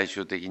を最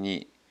終的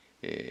に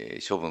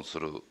処分す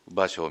る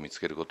場所を見つ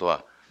けること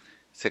は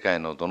世界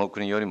のどの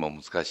国よりも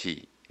難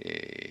し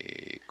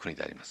い国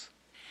であります。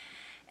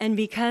And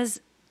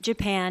because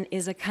Japan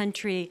is a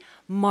country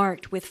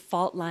marked with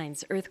fault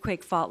lines,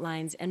 earthquake fault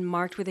lines, and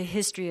marked with a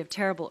history of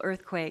terrible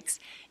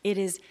earthquakes, it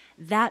is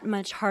that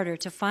much harder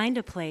to find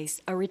a place,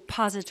 a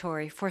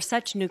repository for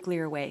such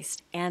nuclear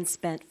waste and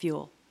spent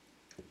fuel.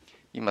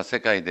 今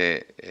世界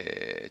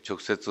で、直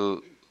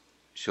接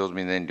使用済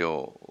み燃料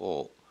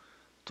を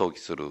投棄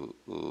する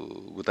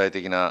具体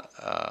的な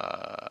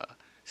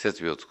設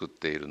備を作っ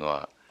ているの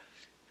は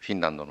フィン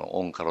ランドの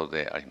オンカロ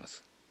でありま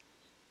す。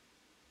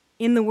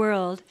In the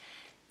world,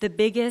 the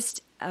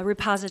biggest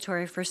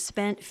repository for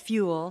spent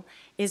fuel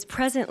is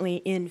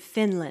presently in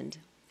Finland.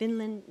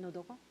 Finland の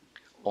どこ？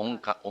オン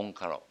カロ。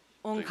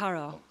オンカ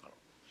ロ。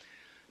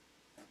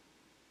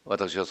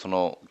私はそ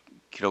の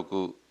記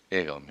録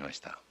映画を見まし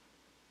た。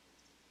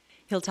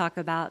He'll talk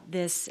about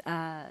this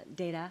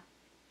data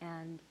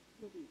and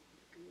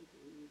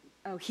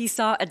he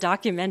saw a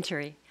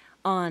documentary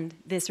on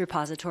this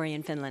repository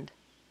in Finland.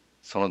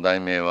 その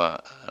題名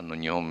は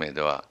日本名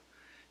では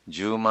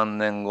10万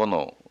年後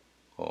の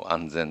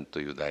安全と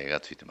いう題が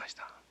ついてまし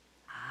た。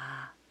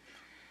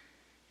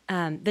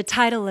The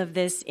title of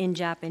this in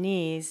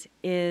Japanese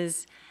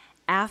is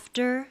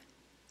After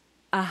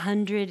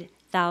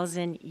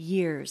 100,000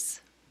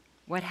 Years.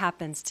 What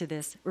happens to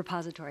this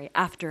repository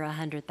after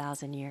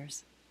 100,000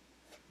 years?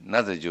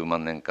 なぜ10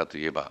万年かと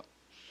いえば、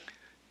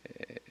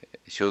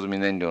使用済み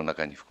燃料の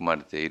中に含ま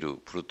れている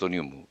プルトニ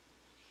ウム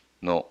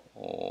の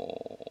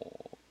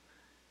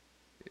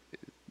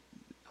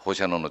放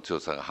射能の強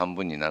さが半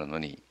分になるの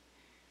に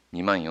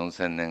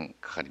24,000年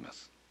かかりま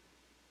す。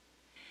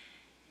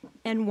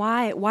And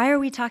why are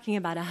we talking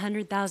about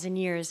 100,000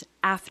 years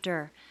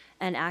after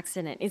an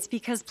accident? It's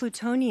because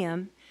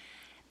plutonium's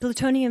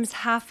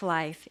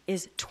half-life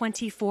is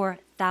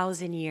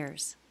 24,000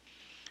 years.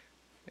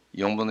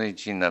 4分の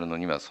1になるの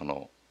にはそ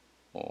の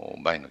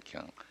倍の期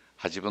間、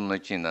8分の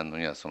1になるの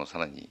にはそのさ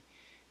らに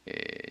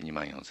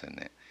24,000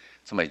年、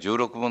つまり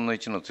16分の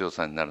1の強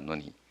さになるの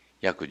に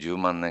約10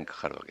万年か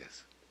かるわけで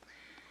す。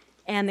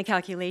And the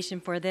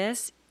calculation for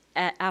this,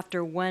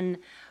 after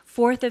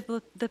 1/4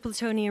 of the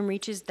plutonium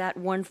reaches that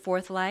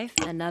 1/4 life,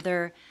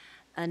 another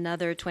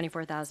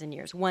 24,000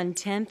 years.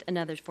 1/10,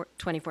 another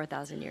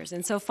 24,000 years.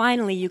 And so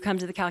finally you come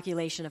to the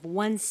calculation of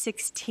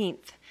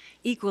 1/16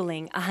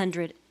 equaling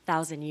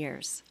 100,000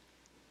 years.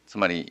 つ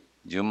まり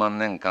10万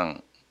年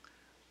間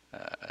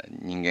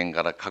人間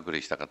から隔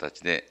離した形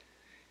で、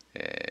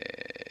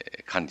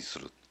管理す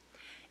る。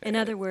In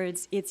other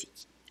words, it's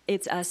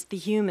us, the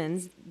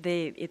humans,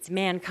 it's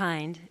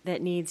mankind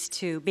that needs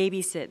to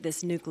babysit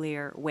this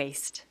nuclear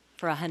waste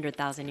for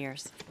 100,000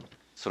 years.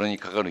 それに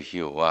かかる費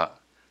用は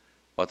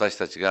私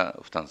たちが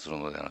負担する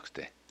のではなく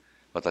て、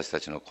私た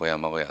ちの子や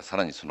孫やさ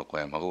らにその子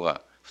や孫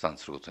が負担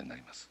することにな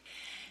ります。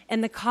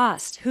And the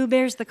cost, who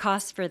bears the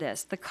cost for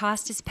this? The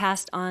cost is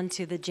passed on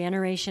to the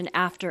generation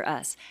after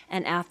us,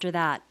 and after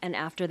that, and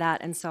after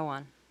that, and so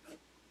on.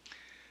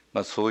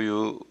 そうい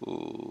う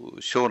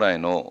将来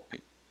の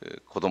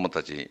子ども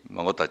たち、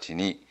孫たち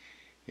に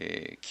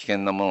危険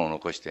なものを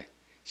残して、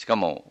しか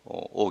も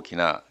大き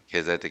な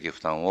経済的負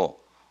担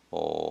を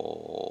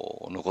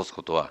残す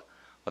ことは、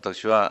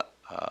私は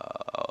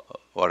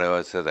我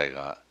々世代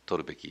が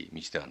取るべき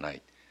道ではな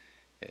い、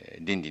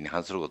倫理に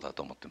反することだ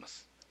と思っていま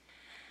す。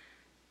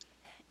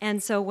And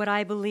so what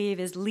I believe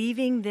is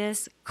leaving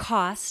this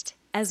cost,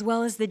 as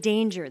well as the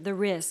danger, the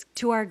risk,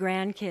 to our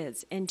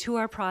grandkids and to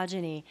our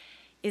progeny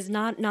is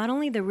not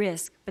only the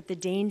risk, but the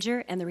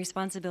danger and the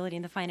responsibility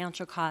and the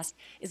financial cost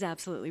is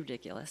absolutely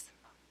ridiculous.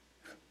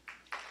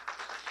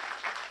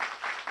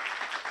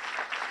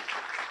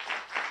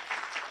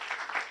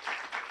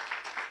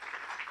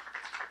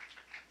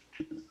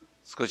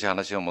 少し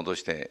話を戻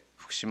して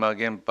福島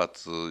原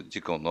発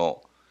事故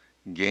の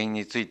原因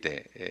につい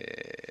て、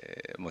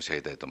申し上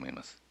げたいと思い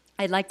ます。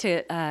I'd like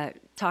to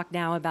talk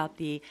now about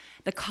the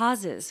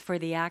causes for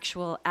the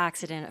actual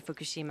accident at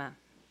Fukushima.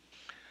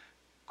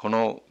 こ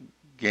の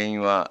原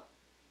因は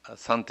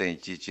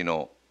 3.11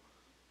 の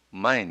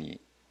前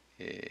に、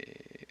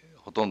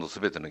ほとんどす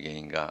べての原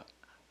因が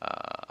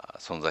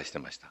存在して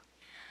いました。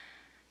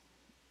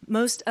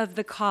Most of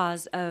the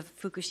cause of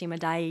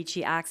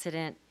Fukushima-daiichi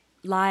accident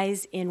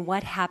lies in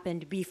what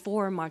happened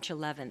before March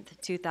 11th,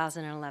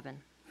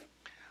 2011.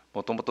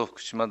 もともと福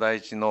島第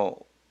一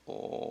の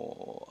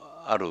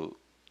ある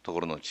とこ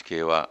ろの地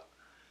形は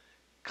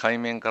海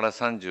面から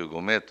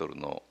35メートル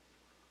の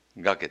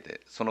崖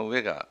でその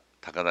上が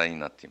高台に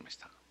なっていまし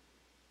た。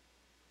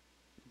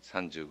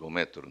35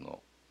メートル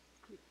の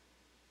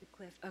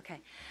Cliff.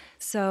 Okay.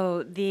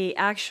 So the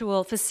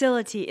actual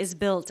facility is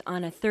built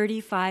on a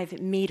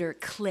 35-meter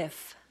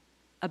cliff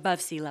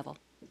above sea level.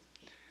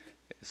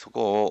 そ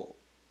こを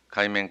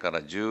海面か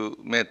ら10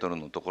メートル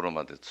のところ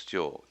まで土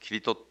を切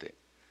り取って、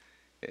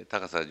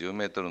高さ10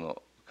メートル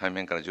の海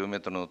面から10メー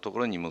トルのとこ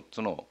ろに6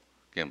つの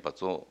原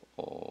発を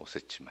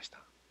設置しました。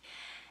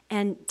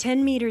And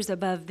 10 meters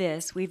above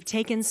this, we've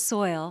taken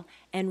soil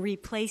and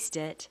replaced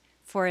it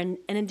for an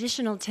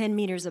additional 10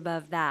 meters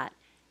above that,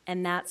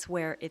 and that's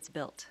where it's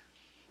built,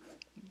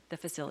 the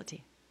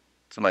facility.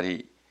 つま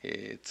り、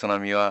津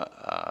波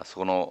はそ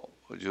この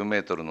10メ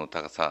ートルの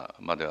高さ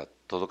までは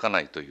届か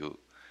ないという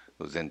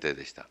前提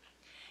でした。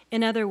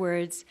In other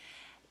words,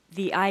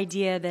 the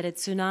idea that a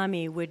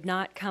tsunami would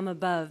not come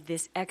above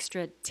this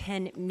extra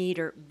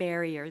 10-meter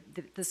barrier,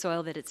 the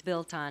soil that it's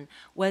built on,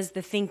 was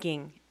the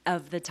thinking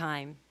of the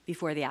time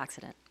before the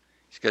accident.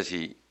 しか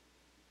し、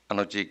あ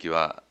の地域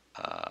は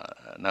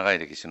長い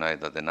歴史の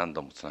間で何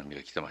度も津波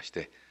が来てまし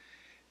て、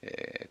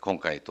今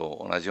回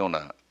と同じよう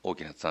な大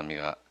きな津波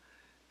が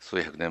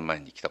数百年前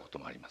に来たこと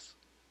もあります。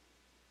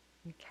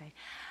Okay.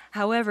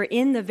 However,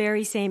 in the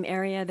very same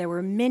area, there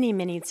were many,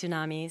 many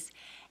tsunamis,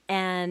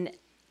 and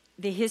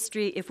the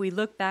history, if we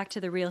look back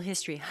to the real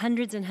history,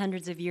 hundreds and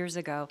hundreds of years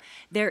ago,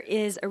 there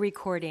is a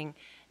recording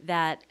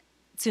that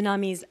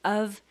tsunamis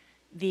of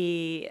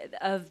the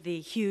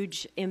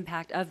huge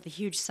impact, of the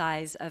huge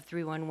size of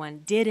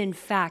 311 did in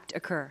fact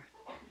occur.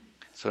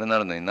 それ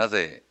なのにな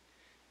ぜ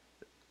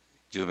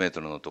10メー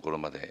トルのところ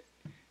まで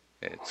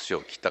土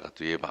を切ったか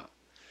といえば、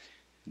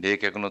冷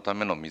却のた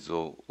めの水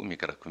を海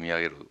から汲み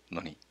上げる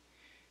のに、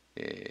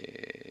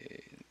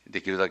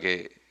できるだ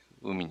け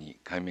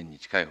海面に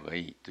近い方が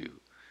いいという、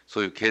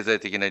そういう経済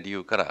的な理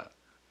由から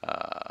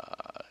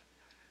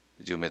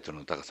10メートル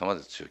の高さま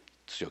で土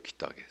を切っ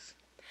たわけです。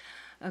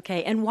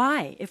Okay, and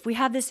why? If we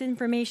have this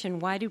information,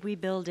 why did we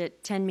build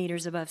it 10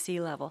 meters above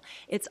sea level?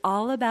 It's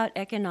all about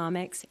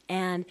economics,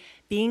 and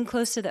being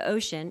close to the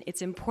ocean,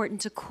 it's important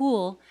to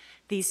cool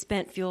these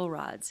spent fuel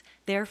rods.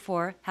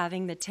 Therefore,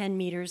 having the 10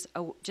 meters,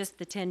 just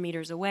the 10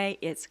 meters away,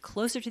 it's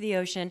closer to the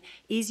ocean,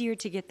 easier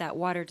to get that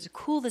water to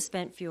cool the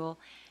spent fuel,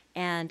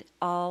 and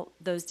all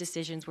those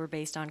decisions were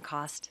based on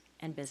cost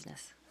and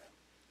business.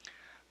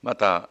 ま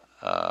た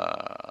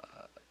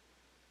ア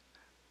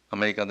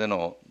メリカで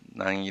の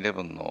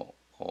 9/11 の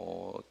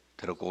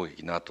テロ攻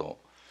撃の後、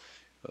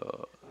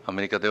ア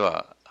メリカで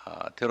は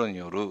テロに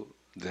よる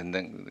全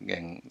電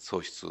源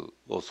喪失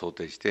を想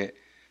定して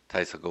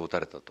対策を打た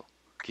れたと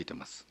聞いてい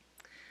ます。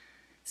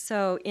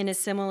So, in a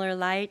similar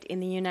light, in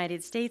the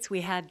United States,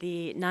 we had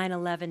the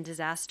 9/11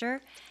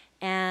 disaster,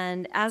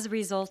 and as a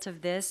result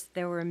of this,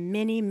 there were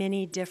many,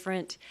 many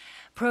different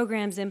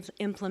programs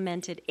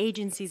implemented,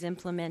 agencies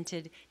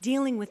implemented,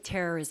 dealing with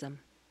terrorism.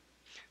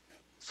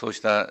 そうし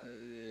た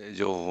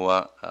情報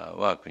は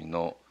我が国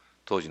の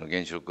当時の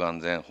原子力安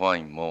全保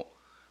安院も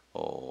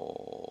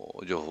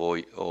情報を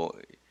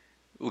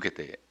受け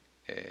て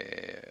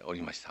お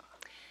りました。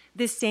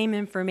This same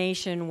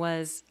information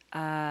was,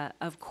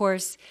 of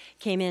course,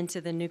 came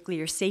into the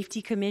Nuclear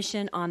Safety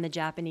Commission on the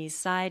Japanese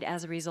side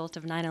as a result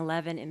of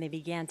 9/11, and they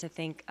began to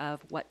think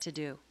of what to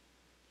do.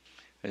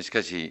 し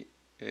かし、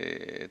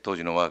当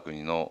時の我が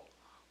国の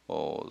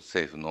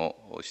政府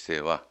の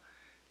姿勢は、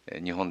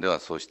日本では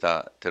そうし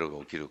たテロが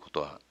起きるこ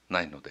とは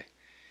ないので、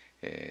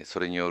そ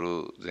れによ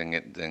る全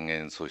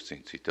源喪失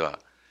については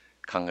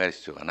考える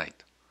必要がない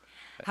と。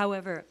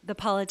However, the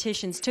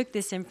politicians took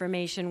this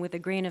information with a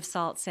grain of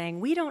salt, saying,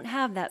 we don't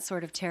have that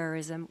sort of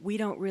terrorism. We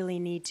don't really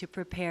need to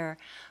prepare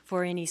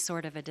for any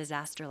sort of a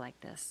disaster like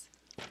this.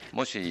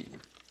 もし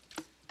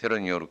テロ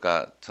による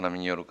か津波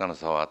による可能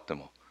性はあって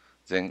も、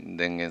全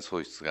電源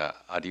喪失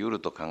があり得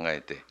ると考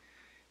えて、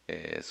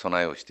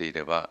備えをしてい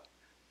れば、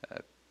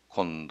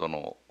今度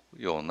の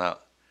ような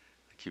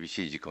厳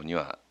しい事故に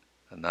は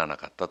ならな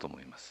かったと思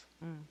います。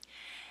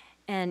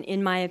And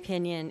in my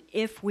opinion,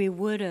 if we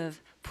would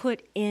have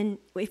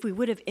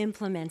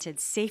implemented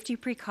safety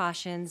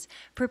precautions,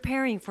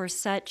 preparing for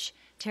such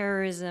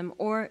terrorism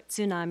or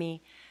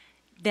tsunami,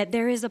 that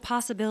there is a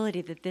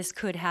possibility that this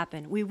could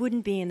happen. We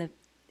wouldn't be in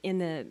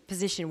the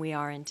position we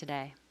are in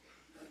today.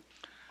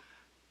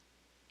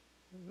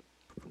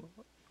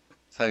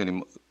 最後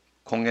に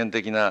根源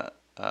的な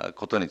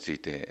ことについ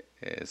て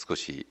少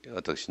し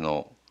私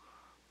の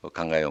考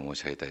えを申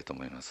し上げたいと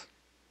思います。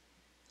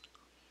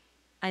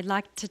I'd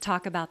like to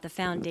talk about the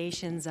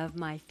foundations of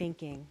my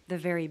thinking, the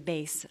very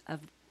base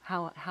of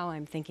how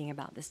I'm thinking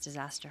about this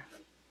disaster.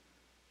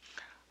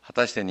 果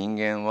たして人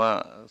間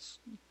は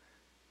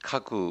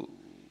核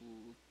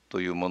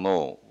というもの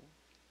を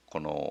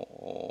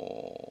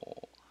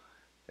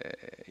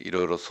い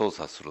ろいろ操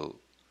作する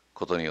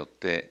ことによっ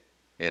て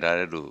得ら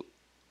れる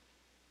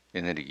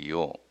エネルギ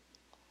ー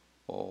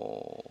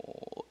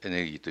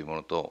というも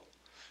のと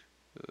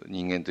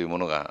人間というも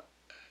のが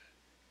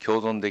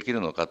共存でき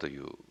るのかとい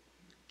う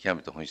極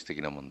めて本質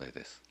的な問題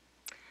です。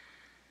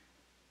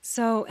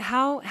So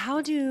how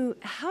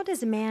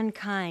does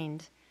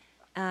mankind,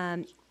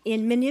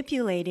 in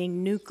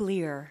manipulating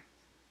nuclear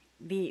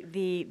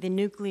the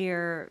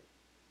nuclear,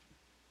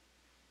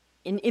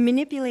 in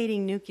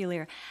manipulating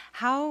nuclear,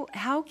 how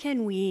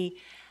can we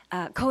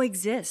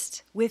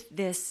coexist with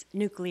this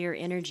nuclear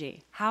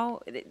energy?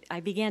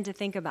 I began to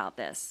think about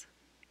this.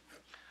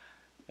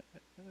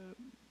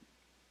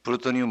 プル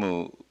トニウ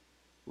ム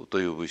と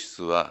いう物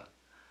質は、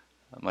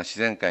自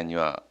然界に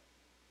は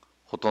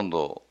ほとん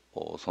ど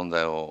存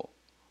在を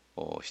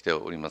して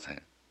おりませ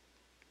ん。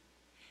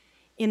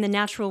In the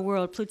natural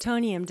world,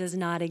 plutonium does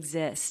not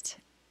exist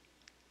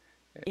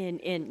in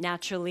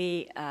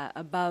naturally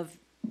above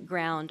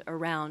ground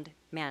around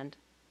man.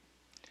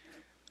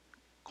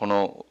 こ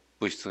の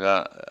物質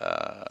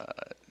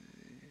が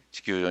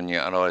地球上に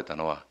現れた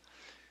のは、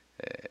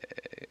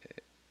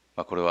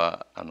これ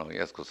は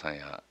安子さん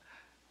や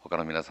他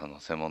の皆さんの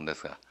専門で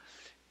すが、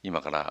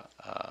今か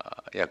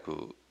ら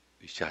約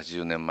7、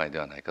80年前で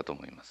はないかと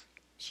思います。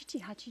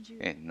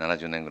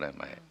70年ぐらい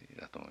前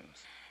だと思いま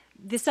す。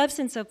The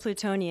substance of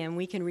plutonium,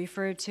 we can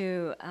refer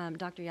to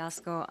Dr.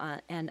 Yasko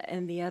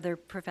and the other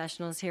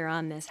professionals here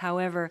on this.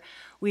 However,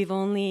 we've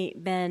only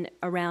been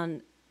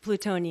around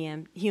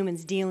plutonium,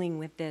 humans dealing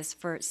with this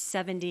for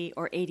 70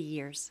 or 80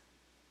 years.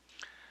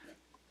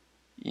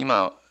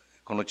 今、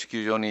この地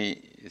球上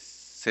に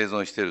生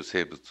存している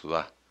生物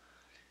は、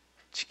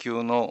地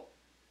球の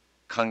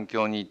環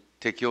境に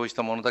適応し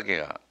たものだけ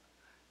が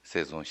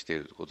生存してい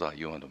ることは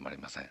言うまでもあり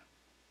ません。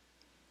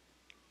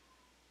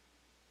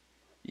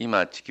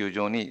今地球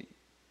上に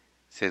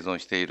生存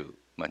している、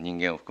人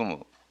間を含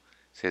む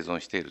生存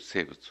している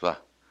生物は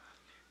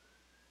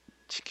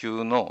地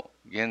球の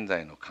現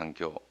在の環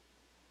境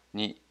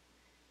に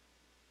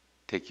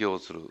適応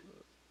する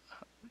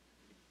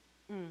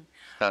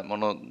も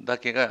のだ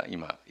けが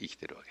今生き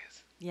ているわけで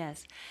す。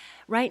Yes.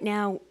 Right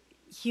now,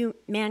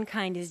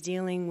 mankind is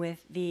dealing with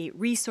the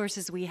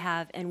resources we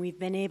have, and we've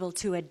been able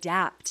to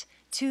adapt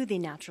to the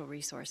natural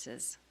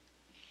resources.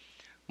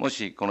 も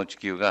しこの地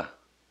球が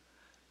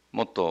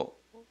もっと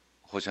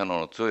放射能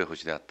の強い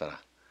星であったら、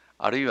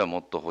あるいはも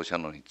っと放射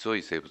能に強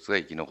い生物が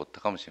生き残っ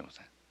たかもしれま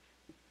せん。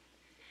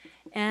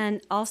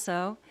And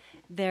also,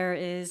 there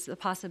is the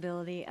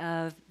possibility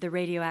of the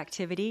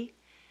radioactivity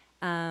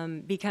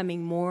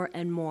becoming more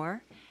and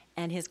more.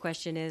 And his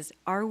question is,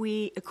 are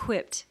we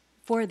equipped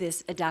for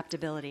this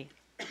adaptability?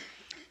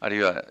 ある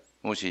いは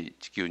もし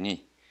地球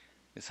に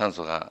酸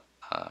素が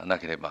な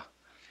ければ、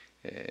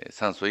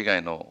酸素以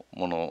外の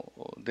もの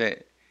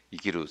で生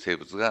きる生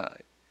物が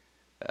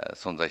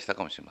存在した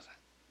かもしれません。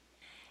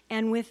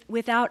And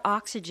without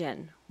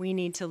oxygen, we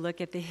need to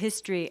look at the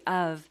history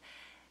of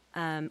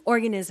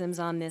organisms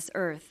on this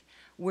earth.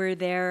 Were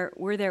there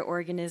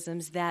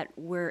organisms that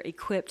were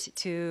equipped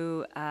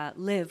to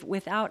live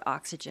without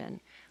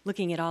oxygen?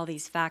 Looking at all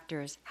these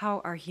factors,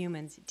 how are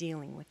humans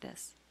dealing with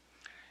this?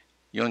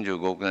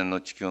 45億年の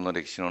地球の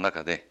歴史の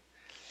中で、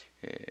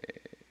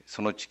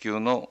その地球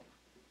の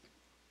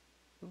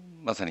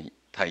まさに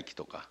大気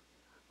とか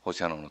放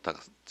射能の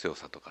強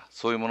さとか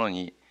そういうもの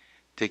に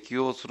適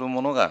応する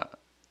ものが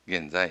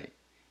現在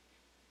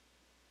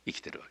生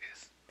きているわけで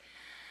す。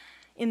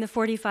In the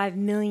 45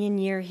 million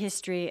year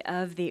history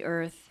of the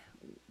Earth,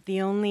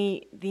 the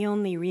only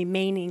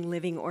remaining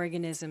living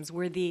organisms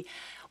were the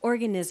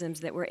organisms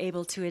that were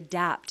able to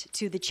adapt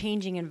to the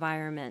changing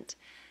environment,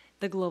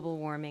 the global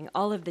warming,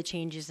 all of the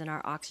changes in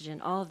our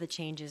oxygen, all of the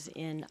changes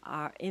in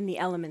the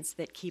elements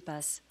that keep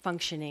us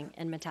functioning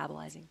and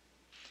metabolizing.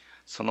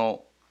 そ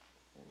の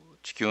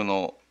地球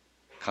の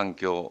環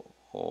境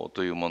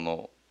というも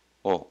の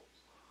を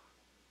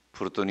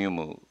プルトニウ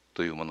ム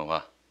というもの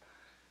は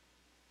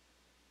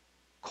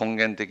根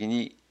源的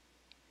に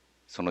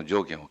その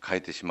条件を変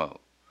えてしまう、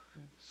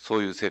そ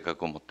ういう性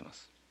格を持っていま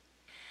す。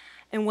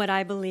And what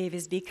I believe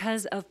is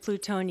because of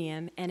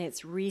plutonium and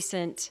its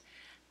recent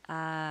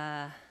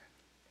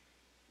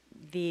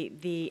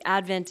the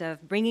advent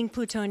of bringing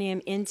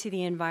plutonium into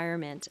the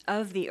environment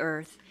of the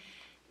Earth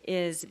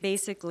is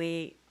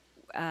basically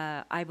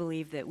I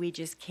believe that we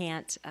just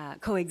can't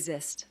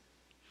coexist.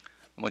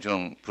 もちろ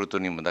んプルト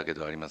ニウムだけで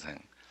はありませ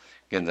ん。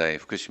現在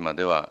福島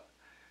では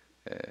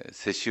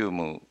セシウ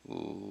ム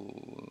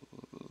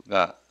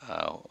が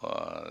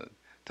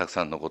たく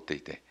さん残って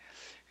いて、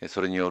そ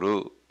れによ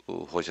る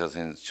放射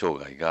線障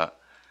害が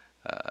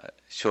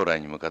将来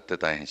に向かって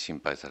大変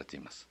心配されてい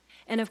ます。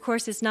And of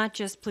course, it's not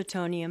just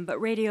plutonium, but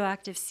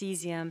radioactive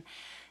cesium.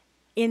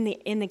 In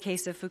the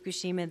case of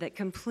Fukushima, that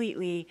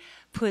completely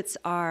puts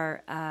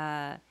our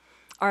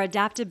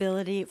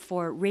adaptability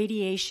for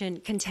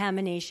radiation,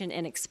 contamination,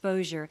 and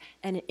exposure,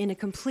 and in a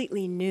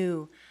completely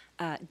new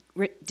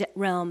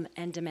realm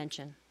and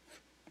dimension.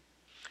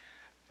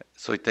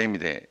 そういった意味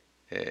で、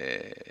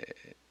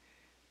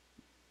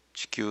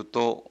地球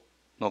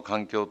の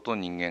環境と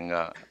人間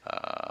が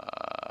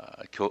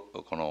こ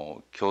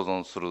の共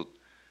存する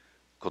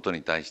こと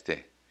に対し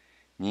て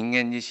人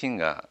間自身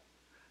が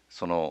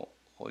その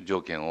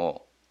条件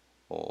を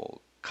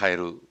変え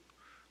る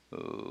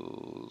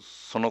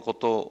そのこ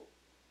と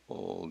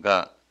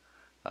が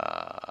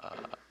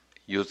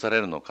許さ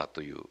れるのか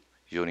という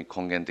非常に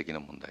根源的な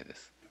問題で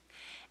す。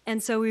And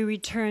so we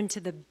return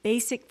to the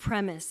basic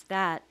premise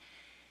that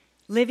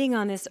living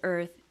on this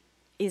earth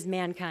is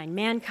mankind.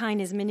 Mankind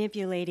is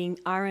manipulating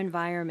our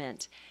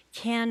environment.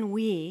 Can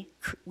we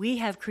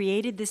have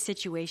created this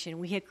situation.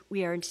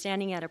 We are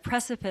standing at a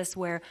precipice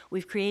where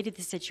we've created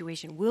the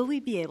situation. Will we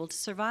be able to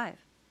survive?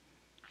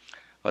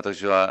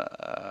 私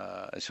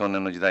は少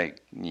年の時代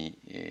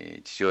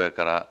に父親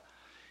から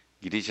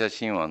ギリシャ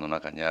神話の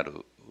中にあ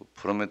る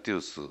プロメテ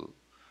ウス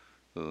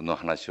の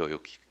話をよ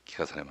く聞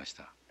かされまし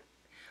た。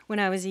When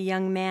I was a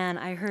young man,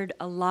 I heard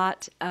a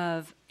lot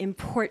of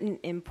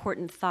important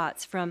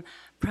thoughts from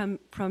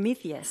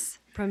Prometheus,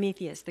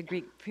 the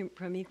Greek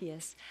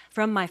Prometheus,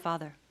 from my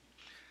father.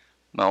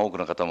 多く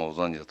の方も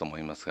ご存知だと思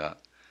いますが、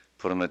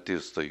プロメテウ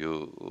スとい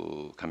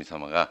う神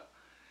様が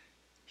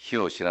火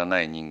を知ら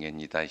ない人間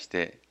に対し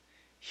て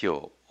火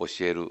を教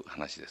える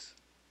話です。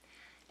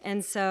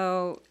And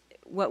so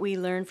what we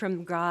learned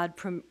from God,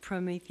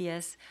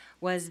 Prometheus,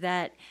 was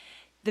that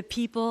the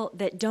people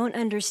that don't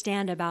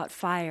understand about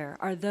fire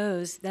are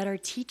those that are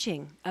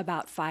teaching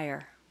about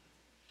fire.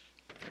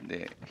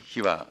 で、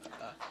火は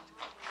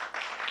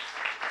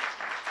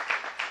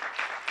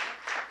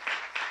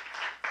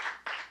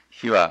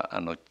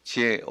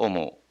知恵を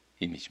も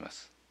意味しま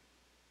す。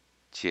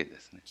知恵で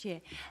すね。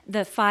The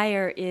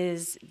fire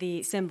is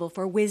the symbol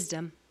for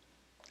wisdom.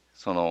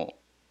 その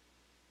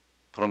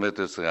プロメ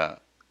テウス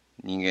が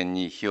人間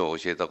に火を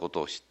教えたこ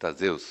とを知った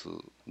ゼウス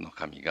の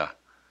神が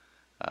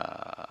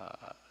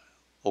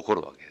怒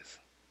るわけで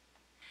す。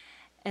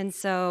And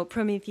so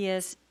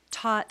Prometheus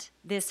taught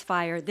this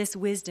fire, this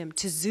wisdom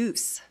to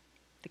Zeus,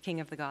 the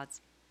king of the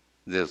gods.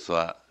 ゼウス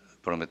は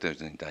プロメテウ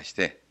スに対し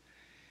て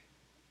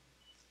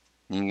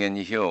人間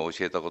に火を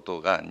教えたこと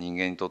が人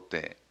間にとっ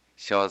て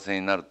幸せ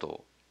になる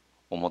と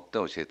思って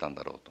教えたん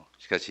だろうと。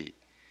しかし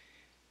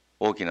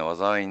大きな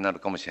災いになる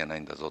かもしれな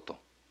いんだぞと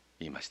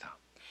言いました。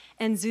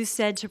And Zeus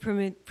said to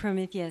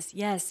Prometheus,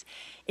 yes,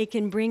 it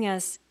can bring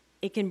us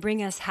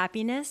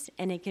happiness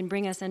and it can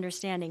bring us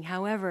understanding.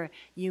 However,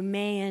 you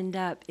may end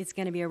up, it's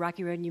going to be a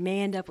rocky road and you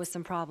may end up with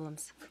some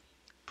problems.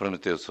 プロメ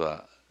テウス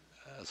は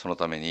その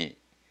ために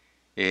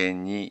永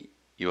遠に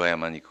岩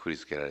山にくくり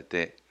つけられ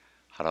て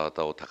腹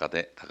渡を鷹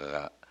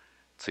が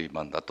つい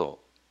ばんだ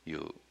とい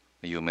う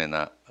有名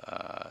な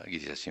ギ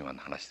リシャ神話の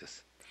話で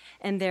す。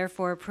And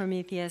therefore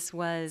Prometheus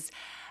was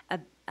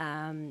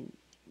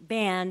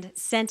banned,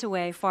 sent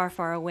away, far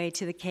away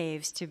to the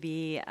caves to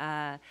be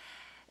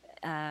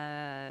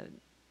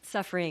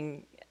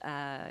suffering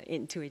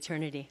into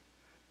eternity.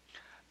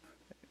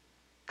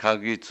 科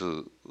学技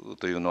術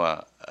というの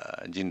は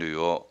人類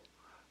を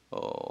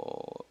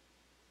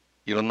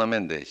いろんな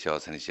面で幸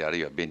せにし、ある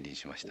いは便利に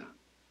しました。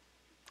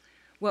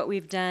What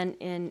we've done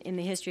in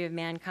the history of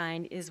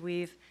mankind is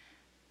we've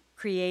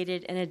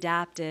created and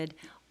adapted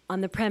on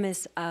the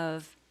premise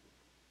of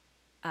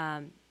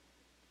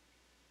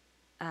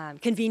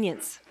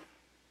convenience.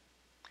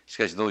 し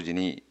かし同時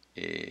に、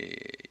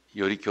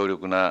より強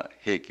力な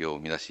兵器を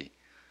生み出し、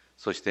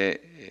そし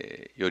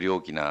て、より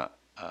大きな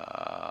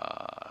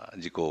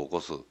事故を起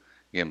こす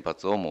原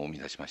発をも生み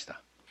出しまし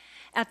た。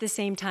At the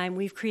same time,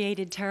 we've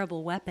created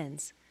terrible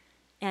weapons,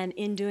 and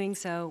in doing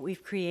so,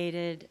 we've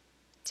created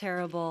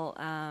terrible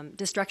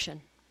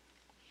destruction.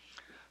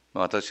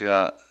 私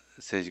が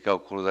政治家を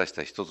志し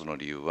た一つの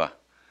理由は、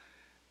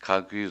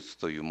科学技術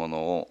というもの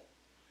を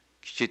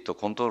きちっと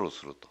コントロール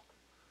すると、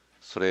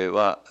それ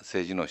は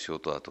政治の仕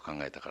事だと考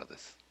えたからで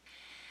す。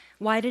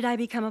Why did I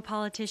become a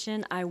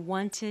politician? I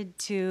wanted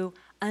to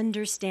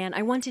understand,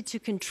 I wanted to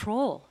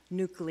control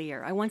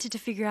nuclear. I wanted to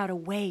figure out a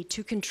way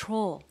to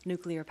control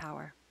nuclear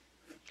power.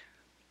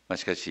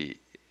 しか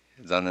し、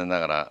残念な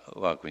がら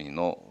我が国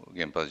の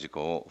原発事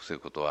故を防ぐ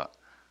ことは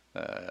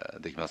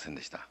できません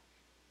でした。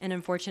And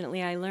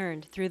unfortunately, I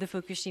learned through the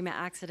Fukushima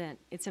accident,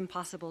 it's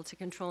impossible to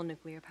control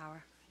nuclear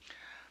power.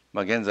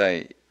 現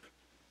在、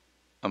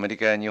アメリ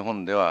カや日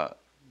本では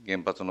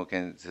原発の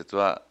建設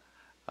は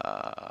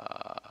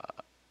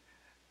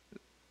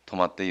止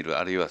まっている、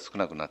あるいは少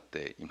なくなっ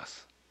ていま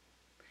す。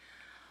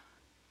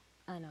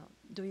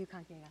どういう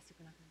関係が少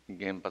なくなってい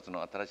る？原発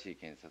の新しい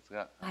建設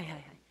が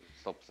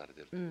ストップされ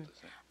ているということで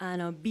す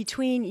ね。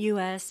Between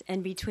U.S.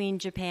 and between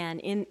Japan,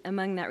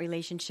 among that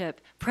relationship,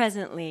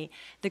 presently,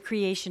 the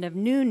creation of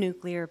new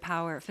nuclear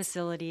power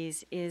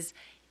facilities is,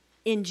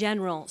 in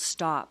general,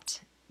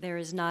 stopped. There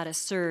is not a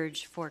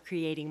surge for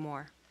creating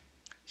more.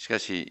 しか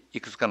し、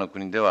いくつかの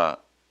国では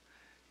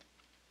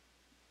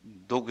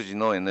独自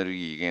のエネル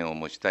ギー源を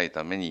持ちたい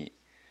ために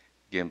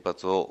原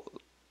発を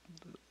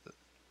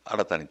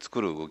新たに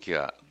作る動き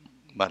が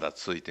まだ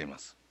続いていま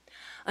す。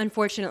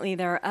Unfortunately,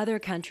 there are other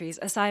countries,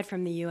 aside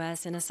from the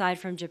U.S. and aside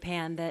from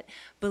Japan, that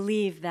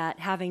believe that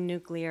having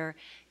nuclear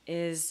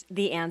is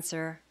the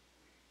answer.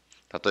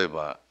 例え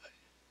ば、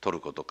ト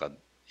ルコとか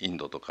イン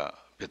ドと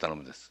かベトナ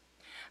ムです。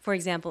For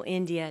example,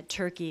 India,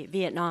 Turkey,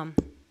 Vietnam.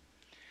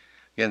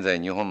 現在、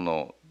日本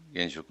の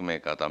原子力メ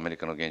ーカーとアメリ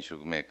カの原子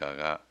力メーカー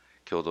が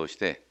共同し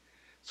て、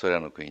それら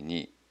の国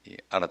に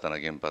新たな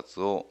原発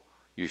を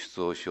輸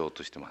出をしよう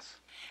としていま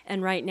す。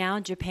And right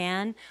now,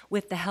 Japan,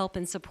 with the help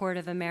and support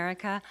of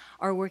America,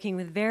 are working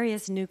with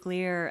various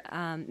nuclear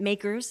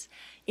makers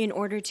in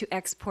order to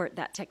export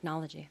that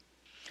technology.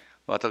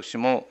 私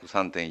も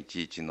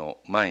3.11の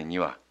前に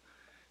は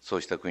そ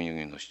うした国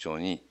々の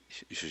首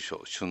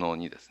脳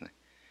にですね、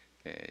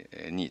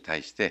に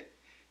対して、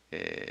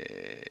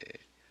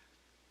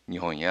日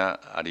本や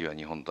あるいは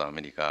日本とア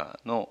メリカ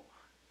の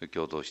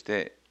共同し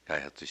て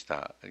開発し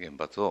た原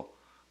発を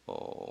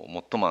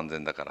最も安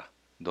全だから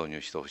導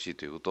入してほしい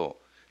ということ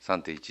を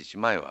3.11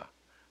前は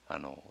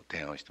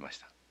提案をしてまし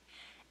た。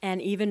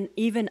And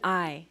even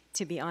I,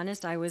 to be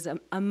honest, I was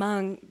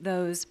among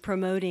those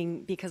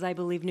promoting, because I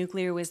believe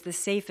nuclear was the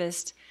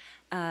safest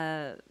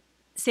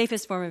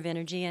form of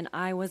energy, and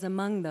I was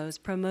among those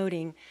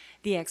promoting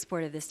the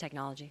export of this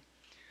technology.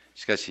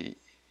 しかし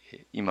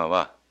今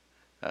は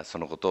そ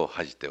のことを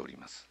恥じており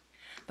ます。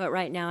But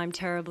right now I'm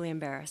terribly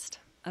embarrassed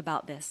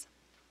about this.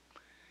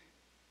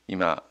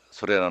 今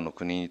それらの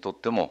国にとっ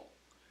ても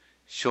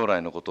将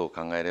来のことを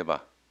考えれ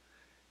ば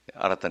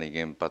新たに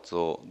原発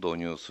を導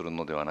入する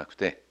のではなく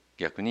て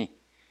逆に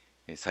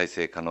再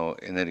生可能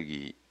エネル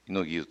ギー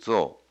の技術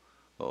を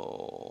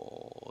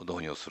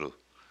導入する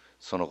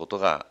そのこと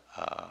が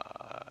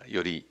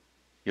より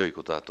良い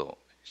ことだと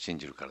信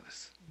じるからで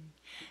す。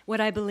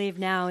What I believe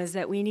now is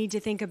that we need to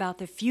think about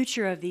the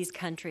future of these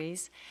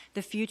countries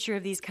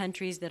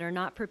that are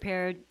not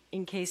prepared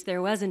in case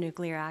there was a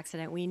nuclear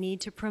accident. We need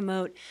to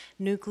promote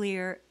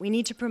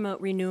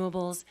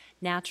renewables,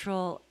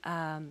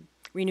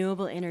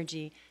 renewable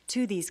energy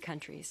to these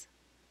countries.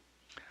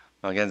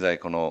 現在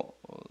この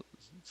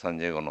サン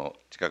ディエゴの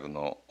近く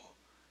の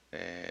な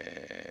ん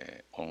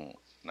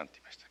て言い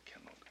ましたっけ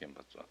原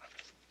発は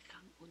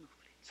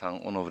サ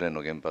ンオノフレ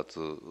の原発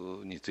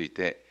につい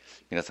て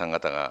皆さん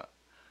方が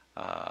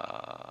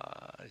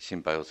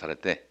心配をされ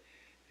て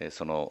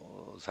そ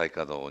の再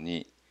稼働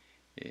に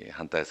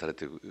反対され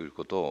ている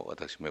ことを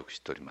私もよく知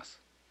っております。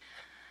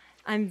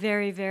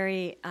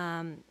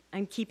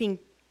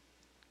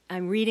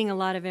I'm reading a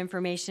lot of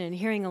information and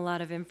hearing a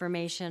lot of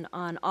information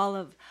on all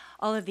of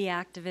the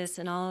activists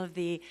and all of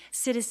the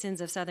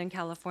citizens of Southern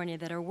California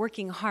that are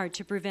working hard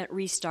to prevent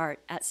restart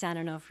at San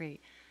Onofre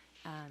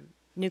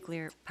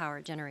nuclear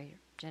power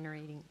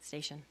generating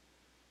station.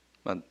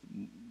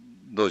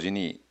 同時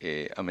に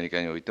アメリ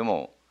カにおいて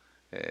も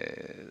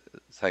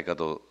再稼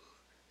働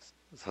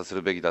させ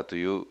るべきだと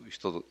いう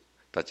人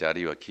たちある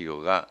いは企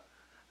業が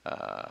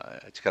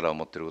力を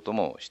持っていること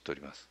も知ってお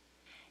ります。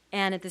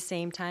And at the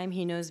same time,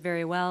 he knows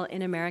very well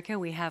in America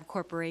we have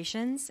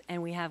corporations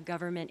and we have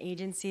government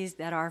agencies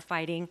that are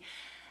fighting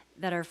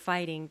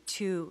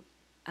to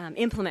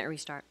implement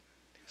restart.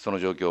 その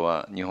状況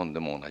は日本で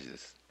も同じで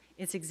す。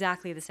It's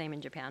exactly the same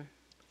in Japan.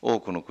 多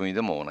くの国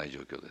でも同じ状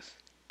況です。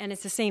And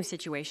it's the same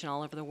situation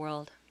all over the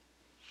world.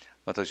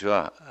 私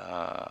は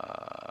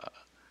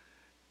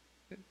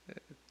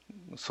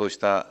そうし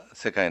た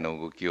世界の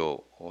動き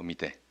を見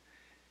て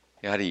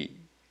やは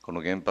りこ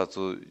の原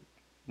発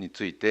に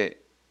つい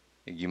て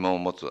疑問を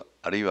持つ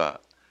あるい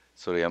は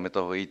それをやめ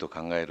た方がいいと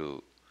考え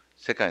る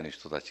世界の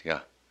人たち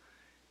が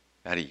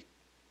やはり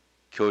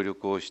協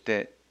力をし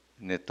て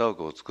ネットワー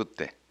クを作っ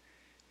て、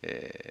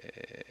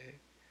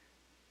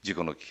事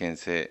故の危険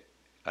性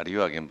あるい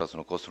は原発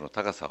のコストの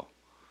高さを、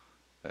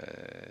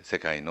世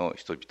界の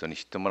人々に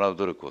知ってもらう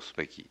努力をす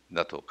べき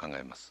だと考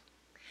えます。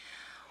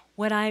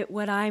What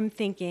I'm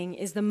thinking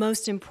is the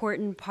most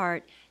important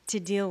part to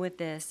deal with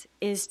this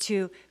is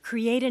to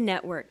create a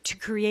network, to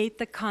create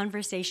the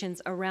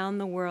conversations around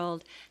the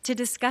world to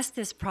discuss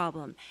this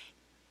problem.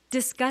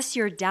 Discuss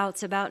your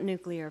doubts about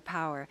nuclear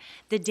power,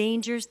 the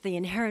dangers, the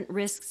inherent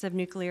risks of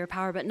nuclear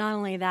power, but not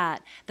only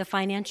that, the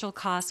financial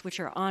costs which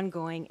are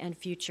ongoing and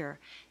future.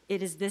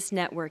 It is this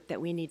network that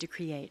we need to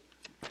create.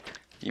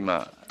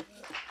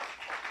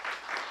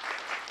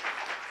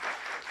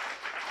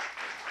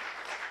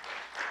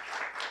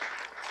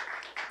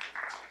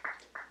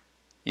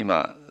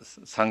 今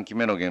3期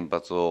目の原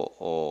発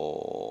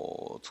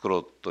を作ろ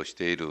うとし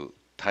ている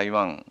台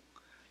湾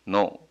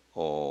の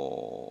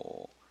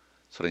そ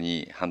れ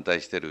に反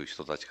対している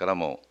人たちから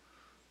も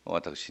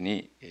私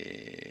に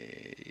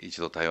一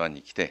度台湾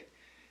に来て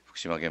福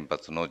島原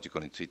発の事故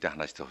について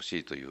話してほし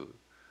いという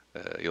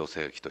要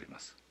請が来ておりま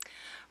す。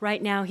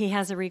Right now he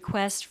has a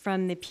request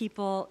from the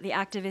people, the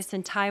activists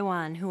in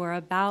Taiwan who are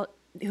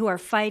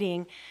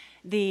fighting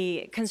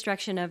the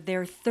construction of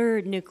their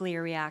third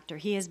nuclear reactor.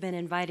 He has been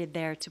invited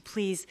there to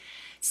please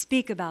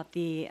speak about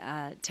the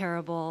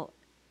terrible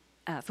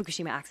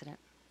Fukushima accident.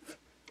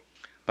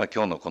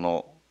 今日のこ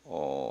の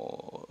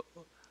お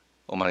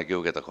招きを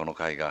受けたこの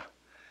会が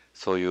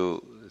そういう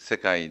世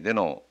界で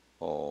の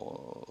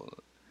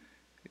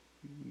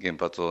原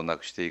発をな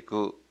くしてい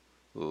く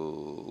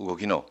動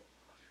きの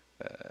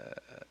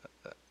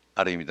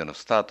ある意味での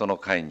スタートの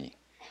会に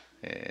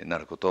な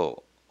るこ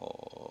と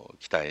を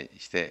期待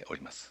してお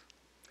ります。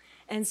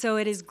And so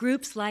it is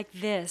groups like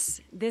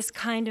this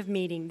kind of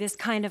meeting, this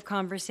kind of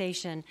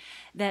conversation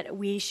that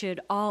we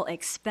should all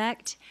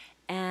expect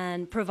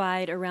and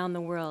provide around the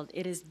world.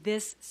 It is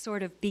this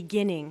sort of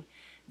beginning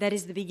That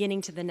is the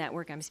beginning to the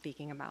network I'm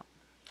speaking about.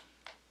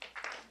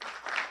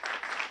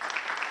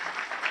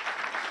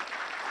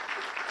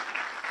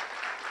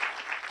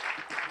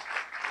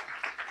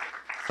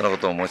 そのこ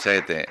とを申し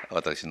上げて、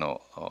私の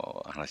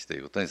話とい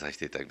うことにさせ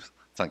ていただきます。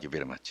Thank you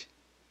very much.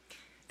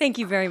 Thank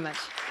you very much.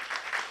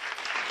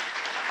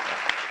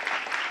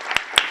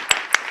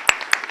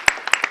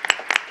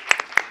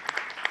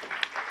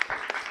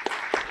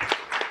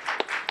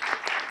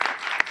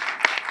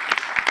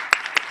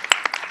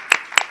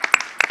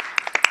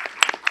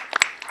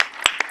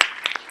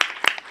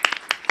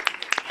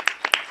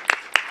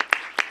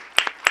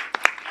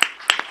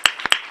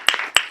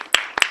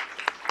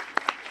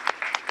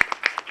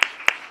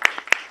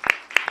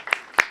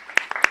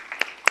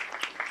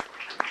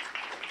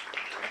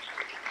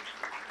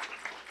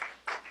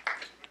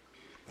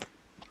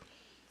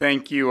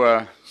 Thank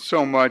you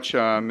so much,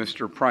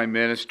 Mr. Prime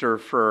Minister,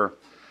 for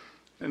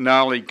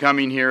not only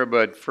coming here,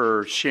 but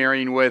for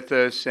sharing with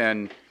us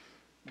and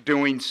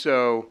doing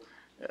so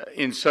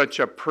in such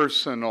a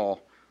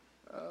personal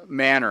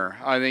manner.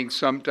 I think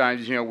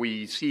sometimes,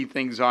 we see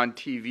things on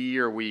TV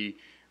or we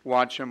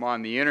watch them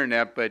on the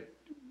internet, but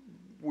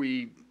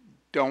we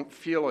don't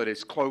feel it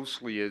as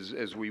closely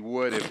as we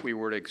would if we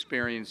were to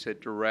experience it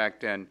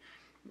direct. And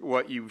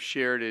what you've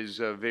shared is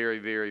very,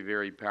 very,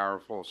 very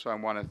powerful. So I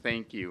want to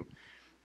thank you.